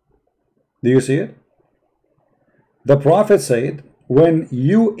 Do you see it? The Prophet said, when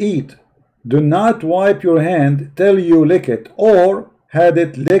you eat, do not wipe your hand till you lick it or had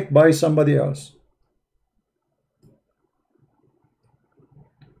it licked by somebody else.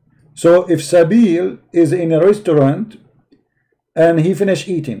 So if Sabil is in a restaurant and he finished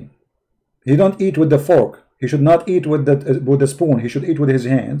eating, he don't eat with the fork. He should not eat with the spoon. He should eat with his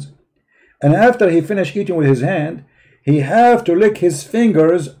hands. And after he finished eating with his hand, he have to lick his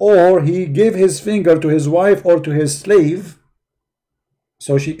fingers, or he give his finger to his wife or to his slave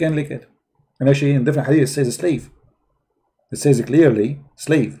so she can lick it. And actually in different hadith it says slave. It says clearly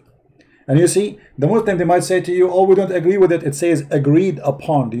slave. And you see, the Muslim, they might say to you, oh, we don't agree with it. It says agreed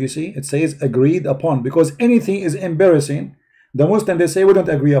upon. Do you see? It says agreed upon, because anything is embarrassing. The Muslim, they say we don't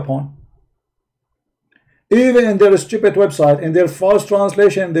agree upon. Even in their stupid website, in their false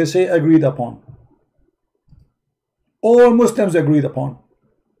translation, they say agreed upon. All Muslims agreed upon.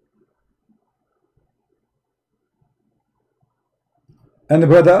 And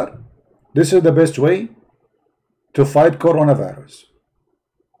brother, this is the best way to fight coronavirus.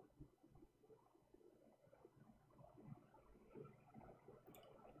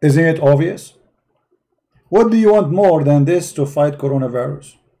 Isn't it obvious? What do you want more than this to fight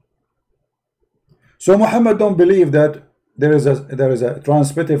coronavirus? So Muhammad don't believe that there is a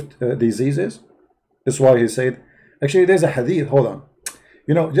transmittive diseases. That's why he said. Actually, there's a hadith. Hold on.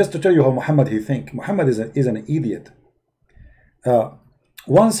 You know, just to tell you how Muhammad he think. Muhammad is an idiot.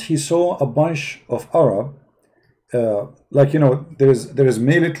 Once he saw a bunch of Arab, like, you know, there is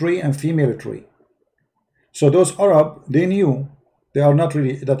male tree and female tree. So those Arab, they knew, they are not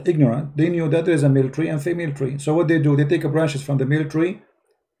really that ignorant. They knew that there is a male tree and female tree. So what they do, they take branches from the male tree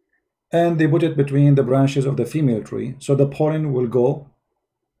and they put it between the branches of the female tree. So the pollen will go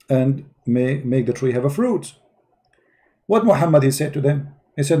and make the tree have a fruit. What Muhammad he said to them?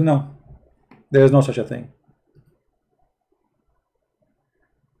 He said, no, there is no such a thing.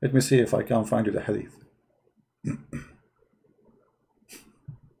 Let me see if I can find you the hadith.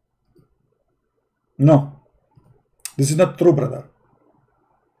 No, this is not true, brother.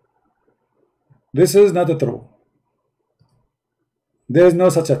 This is not true. There is no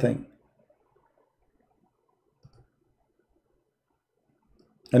such a thing.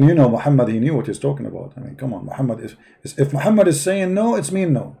 And you know, Muhammad, he knew what he's talking about. I mean, come on, Muhammad if Muhammad is saying no, it's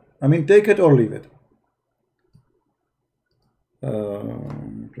mean no. I mean, take it or leave it.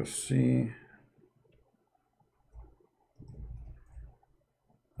 Let's see.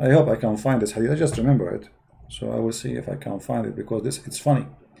 I hope I can find this hadith. I just remember it, so I will see if I can find it, because it's funny.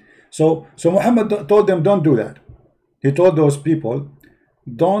 So Muhammad told them, don't do that. He told those people,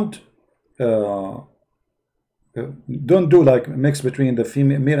 don't do like mix between the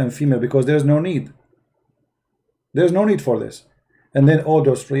male and female, because there's no need. There's no need for this. And then all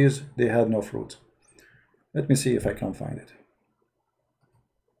those trees, they had no fruit. Let me see if I can find it.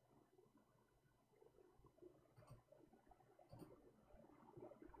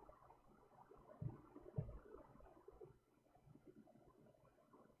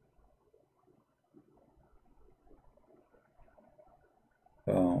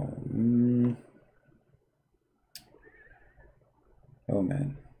 Oh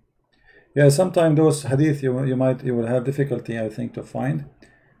man, yeah. Sometimes those hadith you will have difficulty, I think, to find,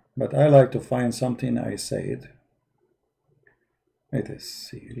 but I like to find something I said. Let us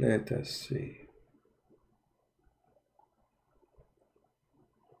see.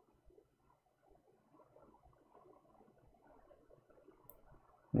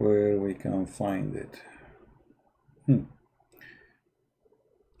 Where we can find it.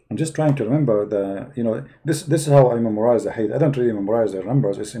 I'm just trying to remember this is how I memorize the hadith. I don't really memorize the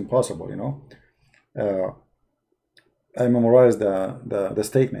numbers. It's impossible, you know. I memorize the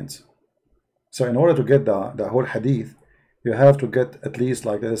statements. So in order to get the whole hadith, you have to get at least,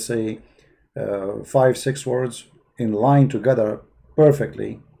 like, let's say 5-6 words in line together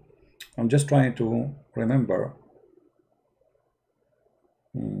perfectly. I'm just trying to remember.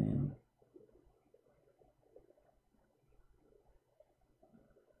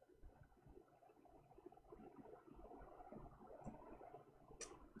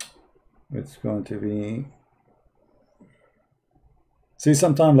 It's going to be, see,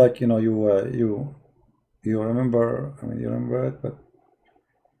 sometimes, like, you know, you remember, I mean, you remember it, but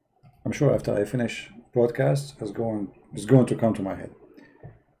I'm sure after I finish podcast, it's going to come to my head,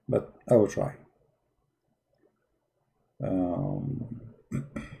 but I will try.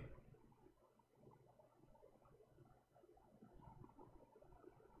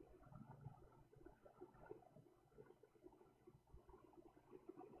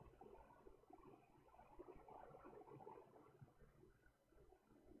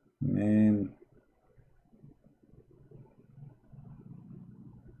 Man,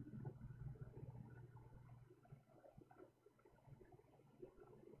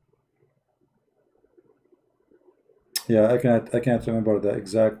 yeah, I can't remember the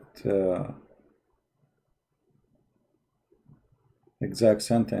exact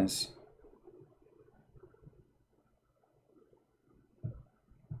sentence.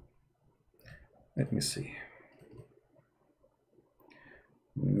 Let me see.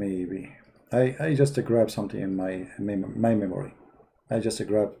 Maybe I just grab something in my memory. I just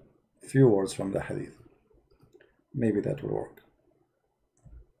grab few words from the hadith. Maybe that will work.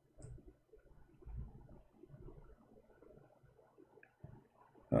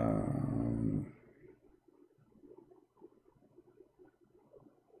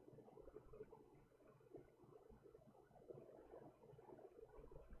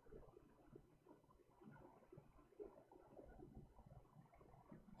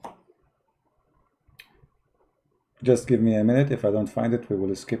 Just give me a minute. If I don't find it, we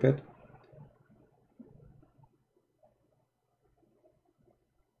will skip it.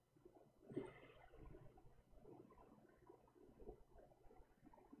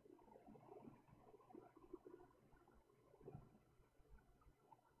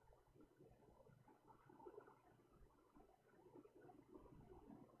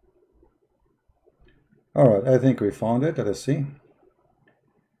 All right, I think we found it. Let us see.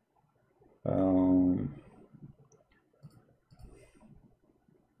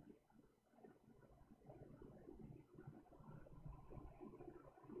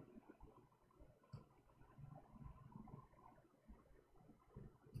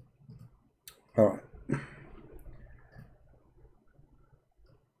 All right.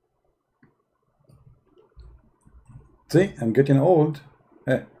 See, I'm getting old.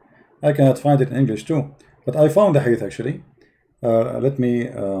 I cannot find it in English too, but I found the hadith actually. Let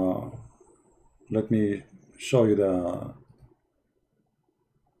me show you the.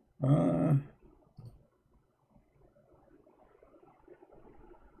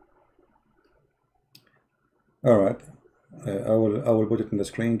 All right, I will put it in the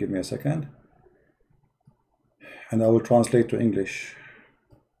screen. Give me a second, and I will translate to English.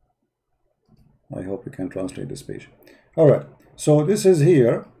 I hope you can translate this page. All right, so this is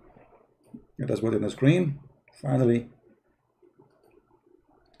here. Let us put it in the screen. Finally,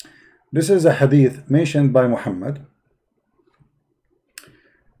 this is a hadith mentioned by Muhammad,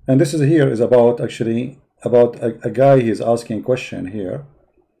 and this is here is about actually about a guy. He is asking a question here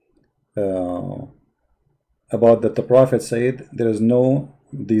about that the Prophet said there is no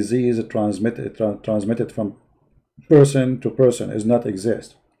disease transmitted from person to person is not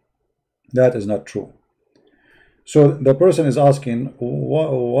exist. That is not true. So the person is asking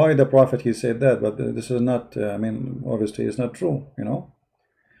why the Prophet he said that, but this is not. I mean, obviously it's not true, you know.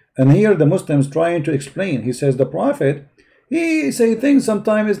 And here the Muslims trying to explain. He says the Prophet he say things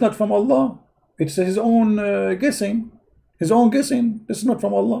sometimes is not from Allah. It's his own guessing. His own guessing. It's not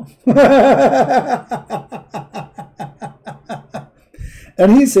from Allah.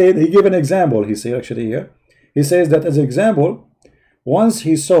 And he said, he gave an example. He said actually here, he says that as an example, once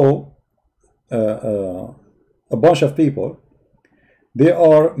he saw a bunch of people, they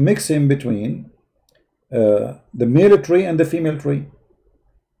are mixing between the male tree and the female tree,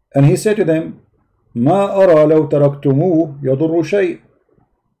 and he said to them, "Ma ara law taraktumuh yadurru shay."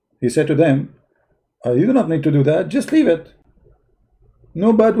 He said to them, you do not need to do that, just leave it,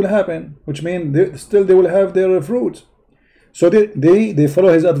 no bad will happen, which means still they will have their fruits. So they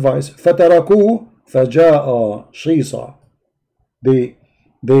follow his advice. فَتَرَكُوهُ فَجَاءَ شِيصًا. They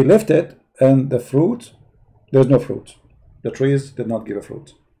left it, and the fruit, there's no fruit. The trees did not give a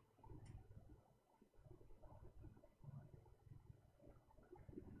fruit.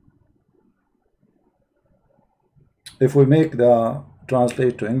 If we make the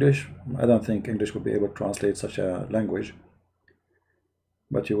translate to English, I don't think English will be able to translate such a language,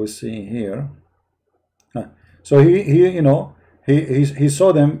 but you will see here. So he you know, he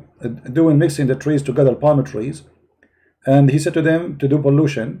saw them doing mixing the trees together, palm trees, and he said to them to do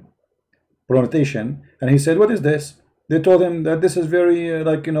pollution, plantation, and he said, what is this? They told him that this is very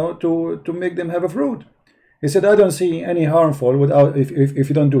like, you know, to make them have a fruit. He said, I don't see any harmful without if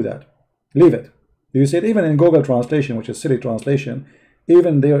you don't do that, leave it. You said even in Google translation, which is silly translation,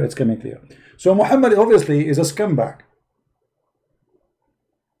 even there it's coming clear. So Muhammad obviously is a scumbag.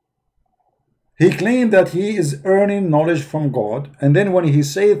 He claimed that he is earning knowledge from God, and then when he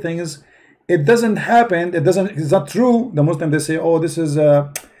say things, it doesn't happen. It's not true. The Muslim, they say, oh, this is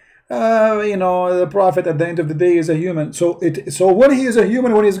you know, the Prophet at the end of the day is a human. So when he is a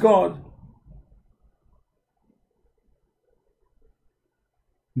human, when he's God,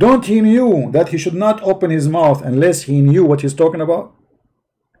 don't he knew that he should not open his mouth unless he knew what he's talking about?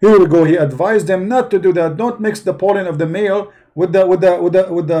 Here we go. He advised them not to do that. Don't mix the pollen of the male with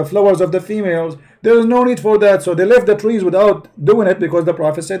the flowers of the females. There is no need for that. So they left the trees without doing it because the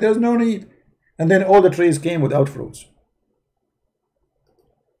Prophet said there's no need. And then all the trees came without fruits.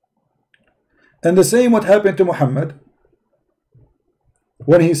 And the same what happened to Muhammad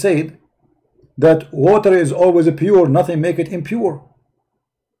when he said that water is always pure, nothing make it impure.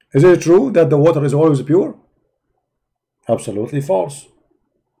 Is it true that the water is always pure? Absolutely false.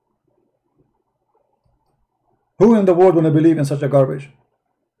 Who in the world will believe in such a garbage?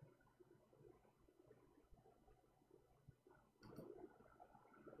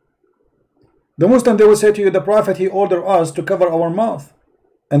 The Muslim, they will say to you, the Prophet, he ordered us to cover our mouth,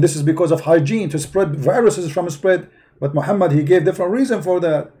 and this is because of hygiene, to spread viruses from spread. But Muhammad, he gave different reason for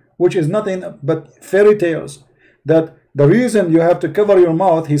that, which is nothing but fairy tales. That the reason you have to cover your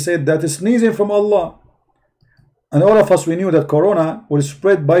mouth, he said, that is sneezing from Allah. And all of us, we knew that corona will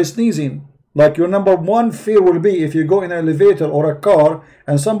spread by sneezing. Like your number one fear will be if you go in an elevator or a car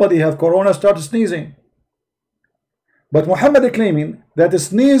and somebody have corona, start sneezing. But Muhammad is claiming that the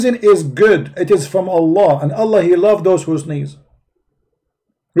sneezing is good. It is from Allah, and Allah, he loves those who sneeze.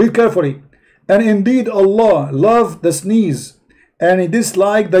 Read carefully. And indeed Allah loved the sneeze, and he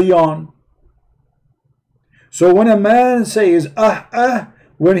disliked the yawn. So when a man says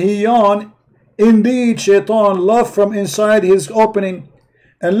when he yawn, indeed shaitan laugh from inside his opening.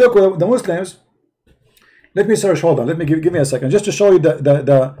 And look, the Muslims, let me search, hold on, let me give me a second, just to show you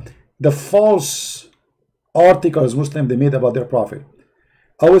the false articles Muslim they made about their prophet.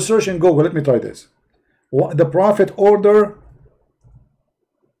 I will search in Google, let me try this. The prophet order,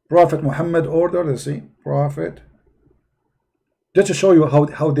 Prophet Muhammad order, let's see, prophet, just to show you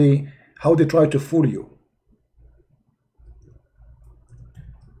how they try to fool you.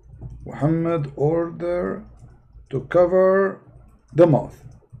 Muhammad order to cover the mouth.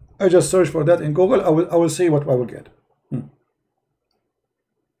 I just search for that in Google. I will see what I will get.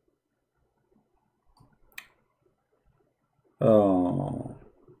 Oh.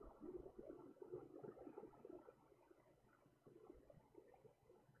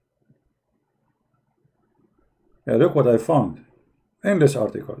 Yeah, look what I found in this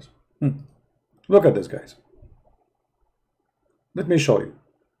articles. Look at this, guys. Let me show you.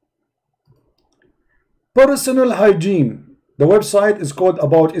 Personal hygiene. The website is called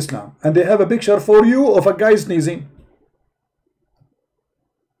About Islam, and they have a picture for you of a guy sneezing.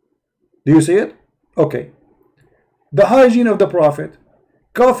 Do you see it? Okay. The hygiene of the Prophet,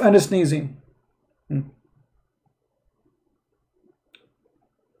 cough and sneezing.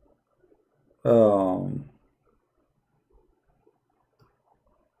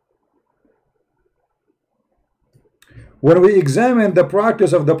 When we examine the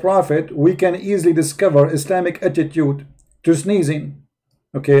practice of the Prophet, we can easily discover Islamic attitude to sneezing.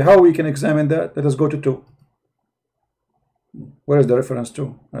 Okay, how we can examine that? Let us go to 2. Where is the reference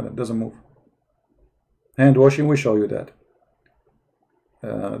to? It doesn't move. Hand washing, we show you that.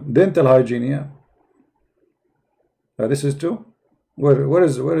 Dental hygiene, yeah. This is 2. Where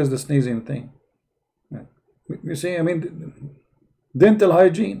is the sneezing thing? You see, I mean, dental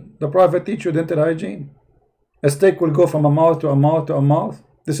hygiene. The Prophet teach you dental hygiene. A stick will go from a mouth to a mouth to a mouth.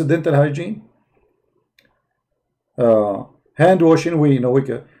 This is dental hygiene. Hand washing, we know we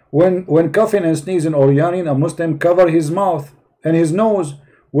can. When coughing and sneezing or yawning, a Muslim cover his mouth and his nose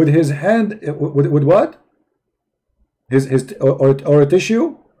with his hand, with what? Or a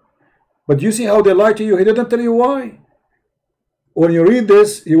tissue. But you see how they lie to you. He didn't tell you why. When you read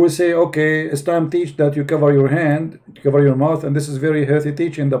this, you will say, okay, Islam teach that you cover your hand, you cover your mouth, and this is very healthy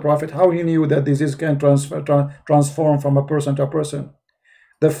teaching. The Prophet, how he knew that disease can transform from a person to a person.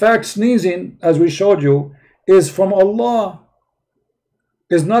 The fact sneezing, as we showed you, is from Allah.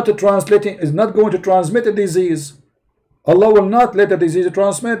 Is not going to transmit a disease. Allah will not let the disease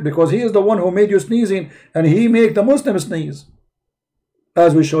transmit, because He is the one who made you sneezing, and He make the Muslim sneeze,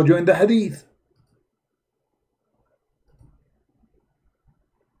 as we showed you in the hadith.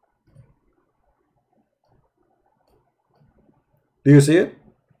 Do you see it?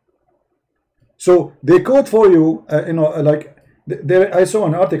 So they quote for you, like I saw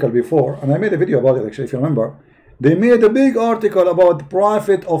an article before, and I made a video about it actually, if you remember. They made a big article about the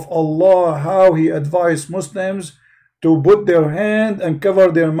Prophet of Allah, how he advised Muslims to put their hand and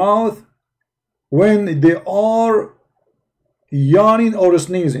cover their mouth when they are yawning or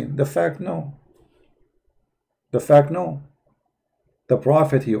sneezing. The fact, no. The fact, no. The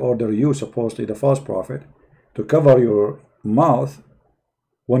Prophet, he ordered you, supposedly the false prophet, to cover your mouth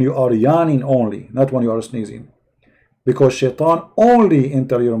when you are yawning only, not when you are sneezing, because shaitan only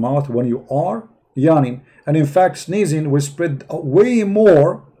enter your mouth when you are yawning. And in fact, sneezing will spread way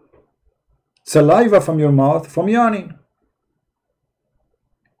more saliva from your mouth from yawning.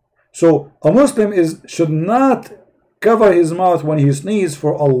 So a Muslim should not cover his mouth when he sneezes,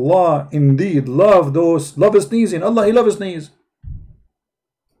 for Allah indeed love sneezing. Allah, he loves sneeze.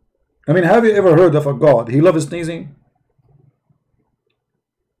 I mean, have you ever heard of a God he loves sneezing?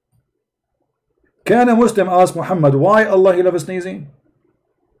 Can a Muslim ask Muhammad why Allah he loves sneezing?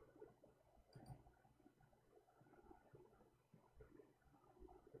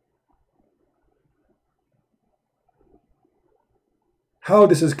 How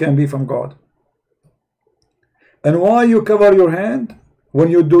this can be from God? And why you cover your hand when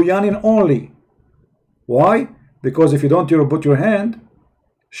you do yawning only? Why? Because if you don't put your hand,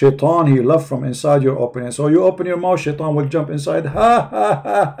 shaitan he love from inside your opening. So you open your mouth, shaitan will jump inside. Ha ha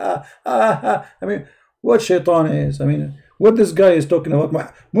ha ha ha ha. I mean, what shaitan is? I mean, what this guy is talking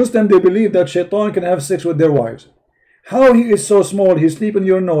about? Muslim, they believe that shaitan can have sex with their wives. How he is so small? He sleep in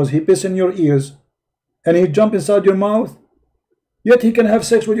your nose, he piss in your ears, and he jump inside your mouth. Yet he can have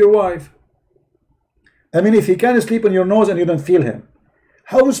sex with your wife. I mean, if he can sleep in your nose and you don't feel him,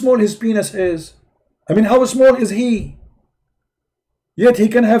 how small his penis is? I mean, how small is he? Yet he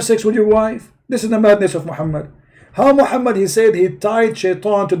can have sex with your wife. This is the madness of Muhammad. How Muhammad, he said he tied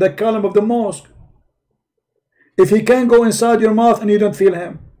shaitan to the column of the mosque. if he can go inside your mouth and you don't feel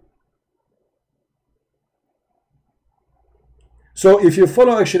him? So if you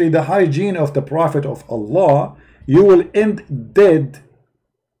follow actually the hygiene of the Prophet of Allah, you will end dead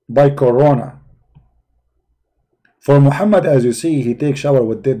by corona. For Muhammad, as you see, he takes shower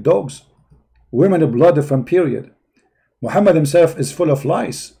with dead dogs, women blood from period. Muhammad himself is full of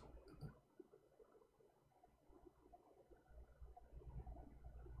lies.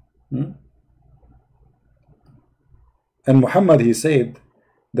 And Muhammad, he said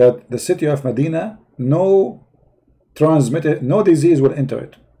that the city of Medina, no disease will enter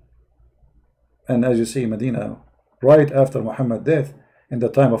it. And as you see, Medina, right after Muhammad's death, in the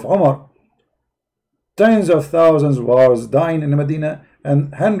time of Umar, tens of thousands was dying in Medina,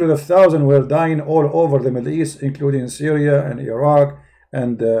 and hundreds of thousands were dying all over the Middle East, including Syria and Iraq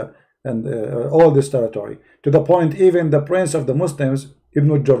and all this territory. To the point, even the prince of the Muslims,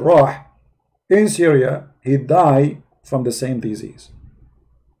 Ibn Jarrah, in Syria, he died from the same disease.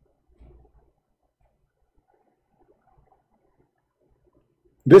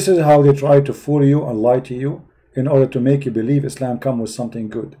 This is how they try to fool you and lie to you in order to make you believe Islam comes with something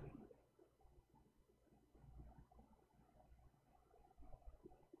good.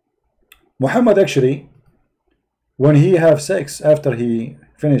 Muhammad actually, when he have sex, after he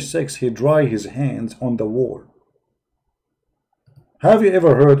finished sex, he dry his hands on the wall. Have you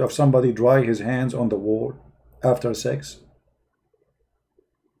ever heard of somebody dry his hands on the wall after sex?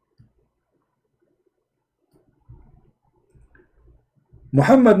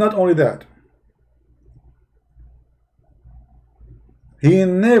 Muhammad, not only that, he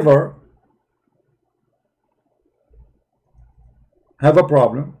never have a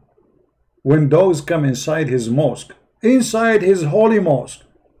problem when dogs come inside his mosque, inside his holy mosque,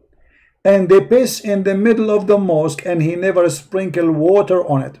 and they piss in the middle of the mosque, and he never sprinkle water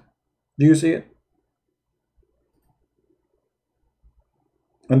on it. Do you see it?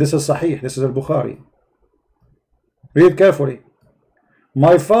 And this is Sahih, this is Al-Bukhari. Read carefully.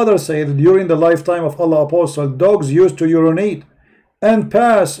 My father said during the lifetime of Allah Apostle, dogs used to urinate and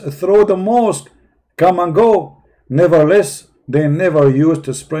pass through the mosque, come and go. Nevertheless, they never used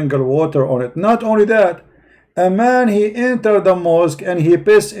to sprinkle water on it. Not only that, a man, he entered the mosque and he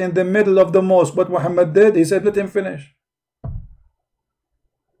pissed in the middle of the mosque. What Muhammad did, he said, let him finish.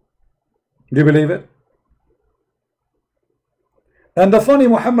 Do you believe it? And the funny,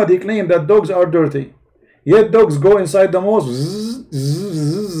 Muhammad, he claimed that dogs are dirty. Yet dogs go inside the mosque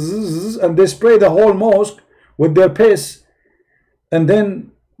and they spray the whole mosque with their piss, and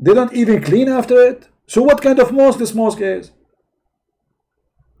then they don't even clean after it. So what kind of mosque this mosque is?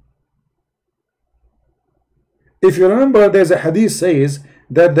 If you remember, there's a hadith says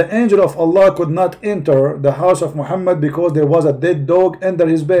that the angel of Allah could not enter the house of Muhammad because there was a dead dog under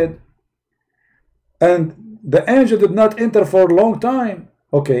his bed, and the angel did not enter for a long time.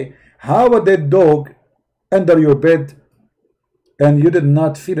 Okay, how a dead dog under your bed and you did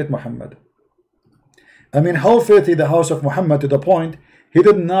not feel it, Muhammad? I mean, how filthy the house of Muhammad, to the point he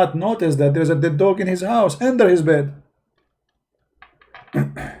did not notice that there's a dead dog in his house under his bed.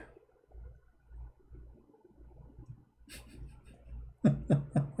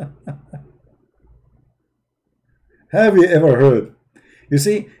 Have you ever heard? You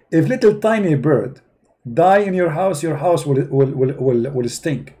see, if little tiny bird die in your house will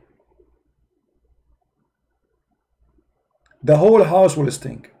stink. The whole house will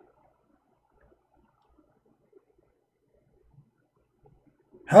stink.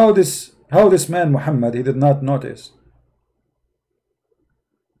 How this man Muhammad, he did not notice?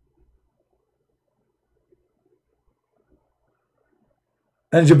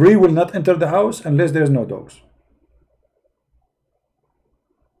 And Jibreel will not enter the house unless there is no dogs.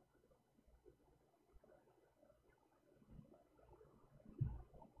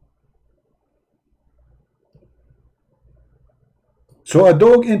 So a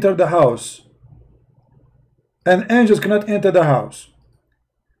dog entered the house, and angels cannot enter the house,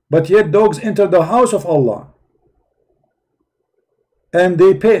 but yet dogs enter the house of Allah, and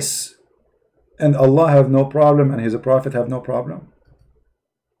they piss, and Allah have no problem, and His Prophet have no problem.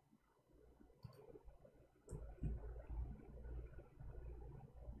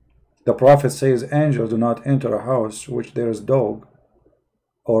 The Prophet says angels do not enter a house which there is dog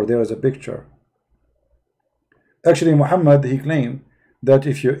or there is a picture. Actually, Muhammad, he claimed that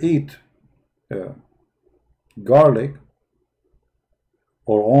if you eat garlic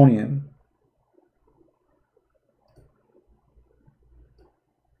or onion,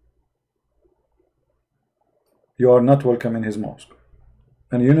 you are not welcome in his mosque.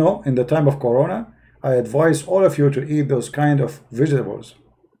 And you know, in the time of Corona, I advise all of you to eat those kind of vegetables.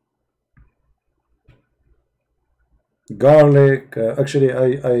 garlic. Actually,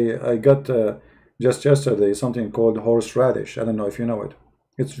 I got just yesterday something called horseradish. I don't know if you know it.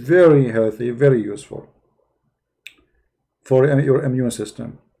 It's very healthy, very useful for your immune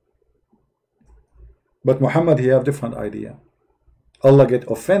system. But Muhammad, he have different idea. Allah get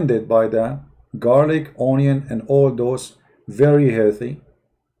offended by the garlic, onion, and all those very healthy,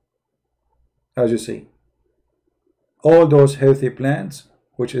 as you see, all those healthy plants,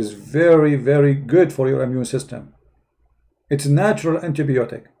 which is very, very good for your immune system. It's natural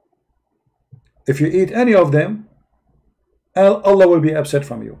antibiotic. If you eat any of them, Allah will be upset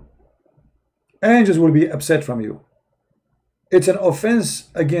from you. Angels will be upset from you. It's an offense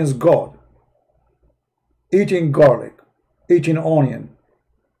against God. Eating garlic, eating onion,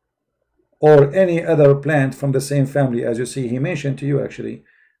 or any other plant from the same family. As you see, he mentioned to you actually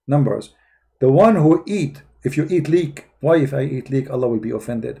numbers. The one who eat, if you eat leek, why if I eat leek Allah will be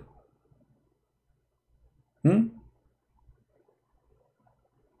offended?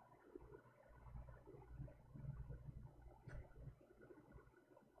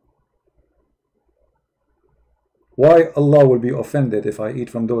 Why Allah will be offended if I eat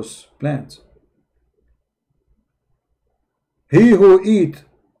from those plants? He who eat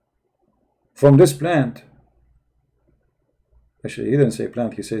from this plant, actually he didn't say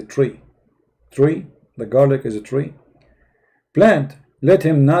plant, he said tree. Tree, the garlic is a tree. Plant, let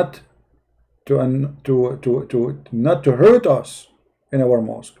him not not to hurt us in our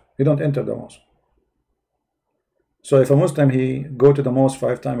mosque. He don't enter the mosque. So if a Muslim he go to the mosque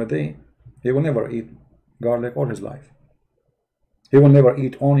 5 times a day, he will never eat garlic all his life. He will never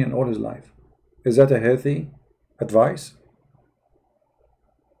eat onion all his life. Is that a healthy advice?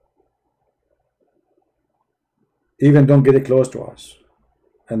 Even don't get it close to us,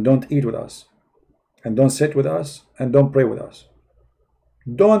 and don't eat with us, and don't sit with us, and don't pray with us.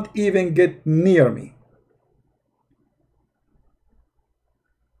 Don't even get near me.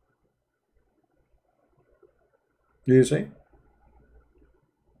 Do you see?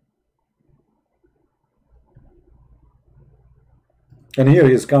 And here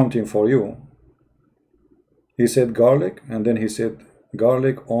he is counting for you. He said garlic, and then he said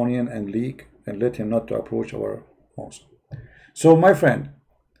garlic, onion, and leek, and let him not to approach our mosque. So my friend,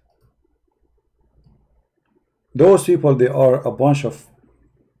 those people, they are a bunch of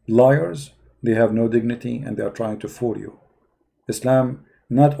liars. They have no dignity, and they are trying to fool you. Islam,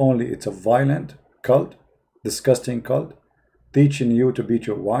 not only it's a violent cult, disgusting cult, teaching you to beat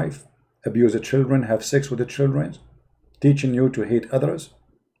your wife, abuse the children, have sex with the children, teaching you to hate others,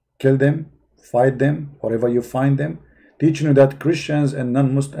 kill them, fight them wherever you find them, teaching you that Christians and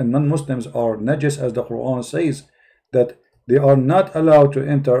non-Muslims are najis, as the Quran says, that they are not allowed to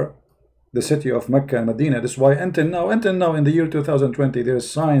enter the city of Mecca and Medina. That's why until now in the year 2020, there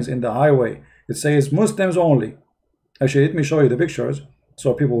is signs in the highway. It says Muslims only. Actually, let me show you the pictures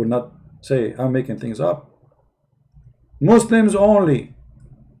so people will not say I'm making things up. Muslims only.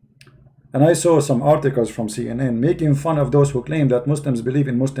 And I saw some articles from CNN making fun of those who claim that Muslims believe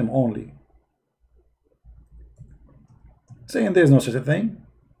in Muslim only, saying there is no such a thing.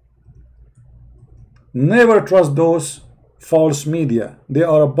 Never trust those false media. They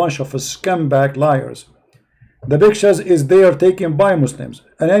are a bunch of scumbag liars. The pictures is there taken by Muslims,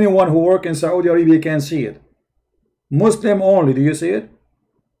 and anyone who works in Saudi Arabia can see it. Muslim only. Do you see it?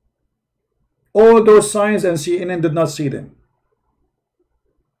 All those signs, and CNN did not see them.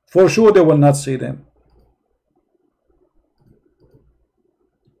 For sure they will not see them.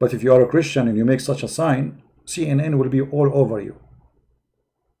 But if you are a Christian and you make such a sign, CNN will be all over you.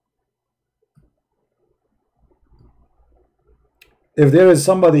 If there is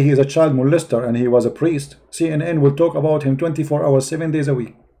somebody, he is a child molester and he was a priest, CNN will talk about him 24 hours, 7 days a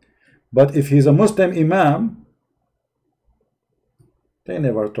week. But if he's a Muslim imam, they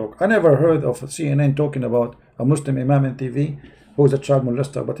never talk. I never heard of CNN talking about a Muslim imam on TV who is a child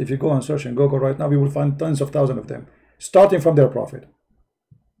molester. But if you go and search in Google right now, we will find tons of thousands of them, starting from their prophet.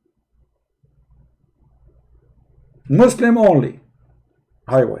 Muslim only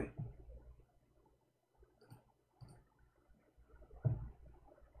highway.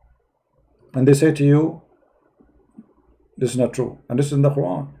 And they say to you, this is not true. And this is in the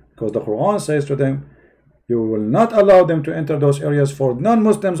Quran. Because the Quran says to them, you will not allow them to enter those areas, for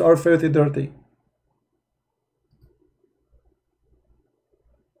non-Muslims are filthy dirty.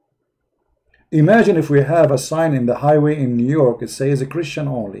 Imagine if we have a sign in the highway in New York, it says Christian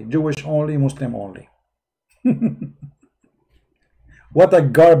only, Jewish only, Muslim only. What a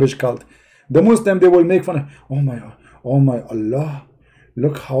garbage cult. The Muslim, they will make fun. Oh my Allah,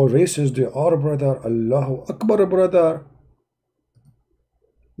 look how racist they are, brother. Allahu Akbar, brother.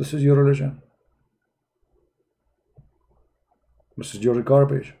 This is your religion. This is your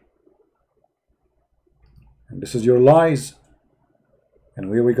garbage. And this is your lies. And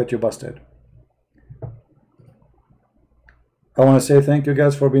where we got you busted. I want to say thank you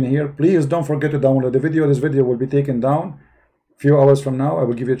guys for being here. Please don't forget to download the video. This video will be taken down a few hours from now. I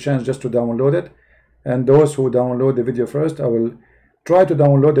will give you a chance just to download it. And those who download the video first, I will try to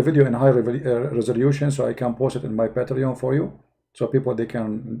download the video in high resolution so I can post it in my Patreon for you. So people, they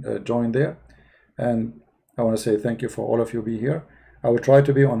can join there. And I want to say thank you for all of you be here. I will try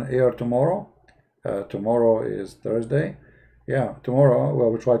to be on air tomorrow. Tomorrow is Thursday. Yeah, tomorrow I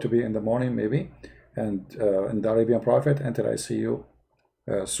will try to be in the morning maybe. And in the Arabian Prophet until I see you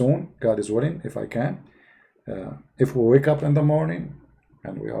soon, God is willing, if I can. If we wake up in the morning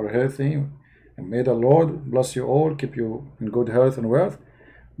and we are healthy, and may the Lord bless you all, keep you in good health and wealth.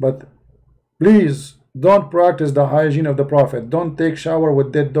 But please don't practice the hygiene of the Prophet. Don't take shower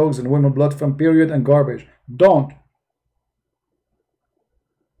with dead dogs and women blood from period and garbage. Don't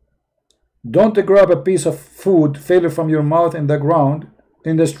grab a piece of food, fail from your mouth in the ground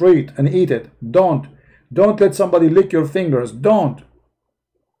in the street and eat it. Don't let somebody lick your fingers. Don't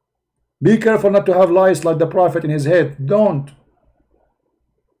be careful not to have lice like the Prophet in his head. Don't.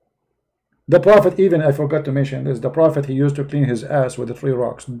 The Prophet, even, I forgot to mention this, the Prophet, he used to clean his ass with the 3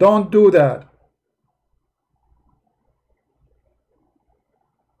 rocks. Don't do that.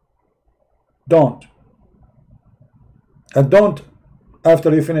 Don't. And don't,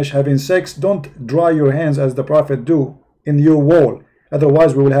 after you finish having sex, don't dry your hands as the Prophet do in your wall.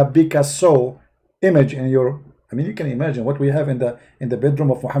 Otherwise, we will have Picasso image in your. I mean, you can imagine what we have in the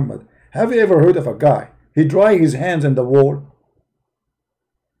bedroom of Muhammad. Have you ever heard of a guy? He dry his hands in the wall.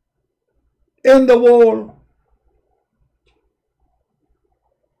 In the wall.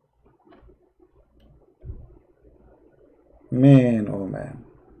 Man, oh man.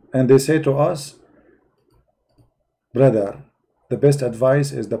 And they say to us, brother, the best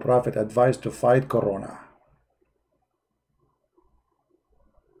advice is the Prophet advice to fight Corona.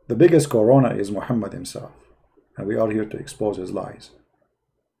 The biggest Corona is Muhammad himself, and we are here to expose his lies.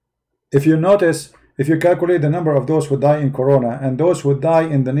 If you notice, if you calculate the number of those who die in Corona and those who die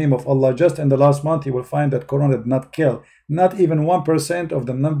in the name of Allah just in the last month, you will find that Corona did not kill not even 1% of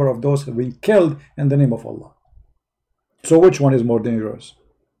the number of those who have been killed in the name of Allah. So which one is more dangerous?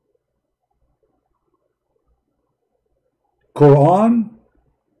 Qur'an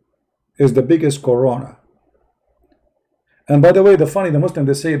is the biggest Corona. And by the way, the Muslims,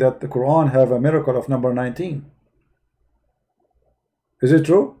 they say that the Quran have a miracle of number 19. Is it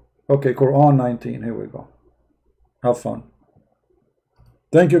true? Okay, Quran 19. Here we go. Have fun.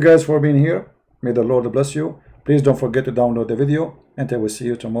 Thank you guys for being here. May the Lord bless you. Please don't forget to download the video. Until we see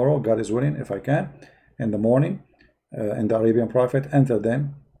you tomorrow, God is willing, if I can, in the morning, in the Arabian Prophet. Until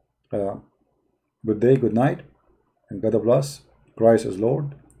then, good day, good night, and God bless. Christ is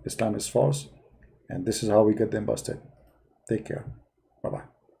Lord, Islam is false, and this is how we get them busted. Take care.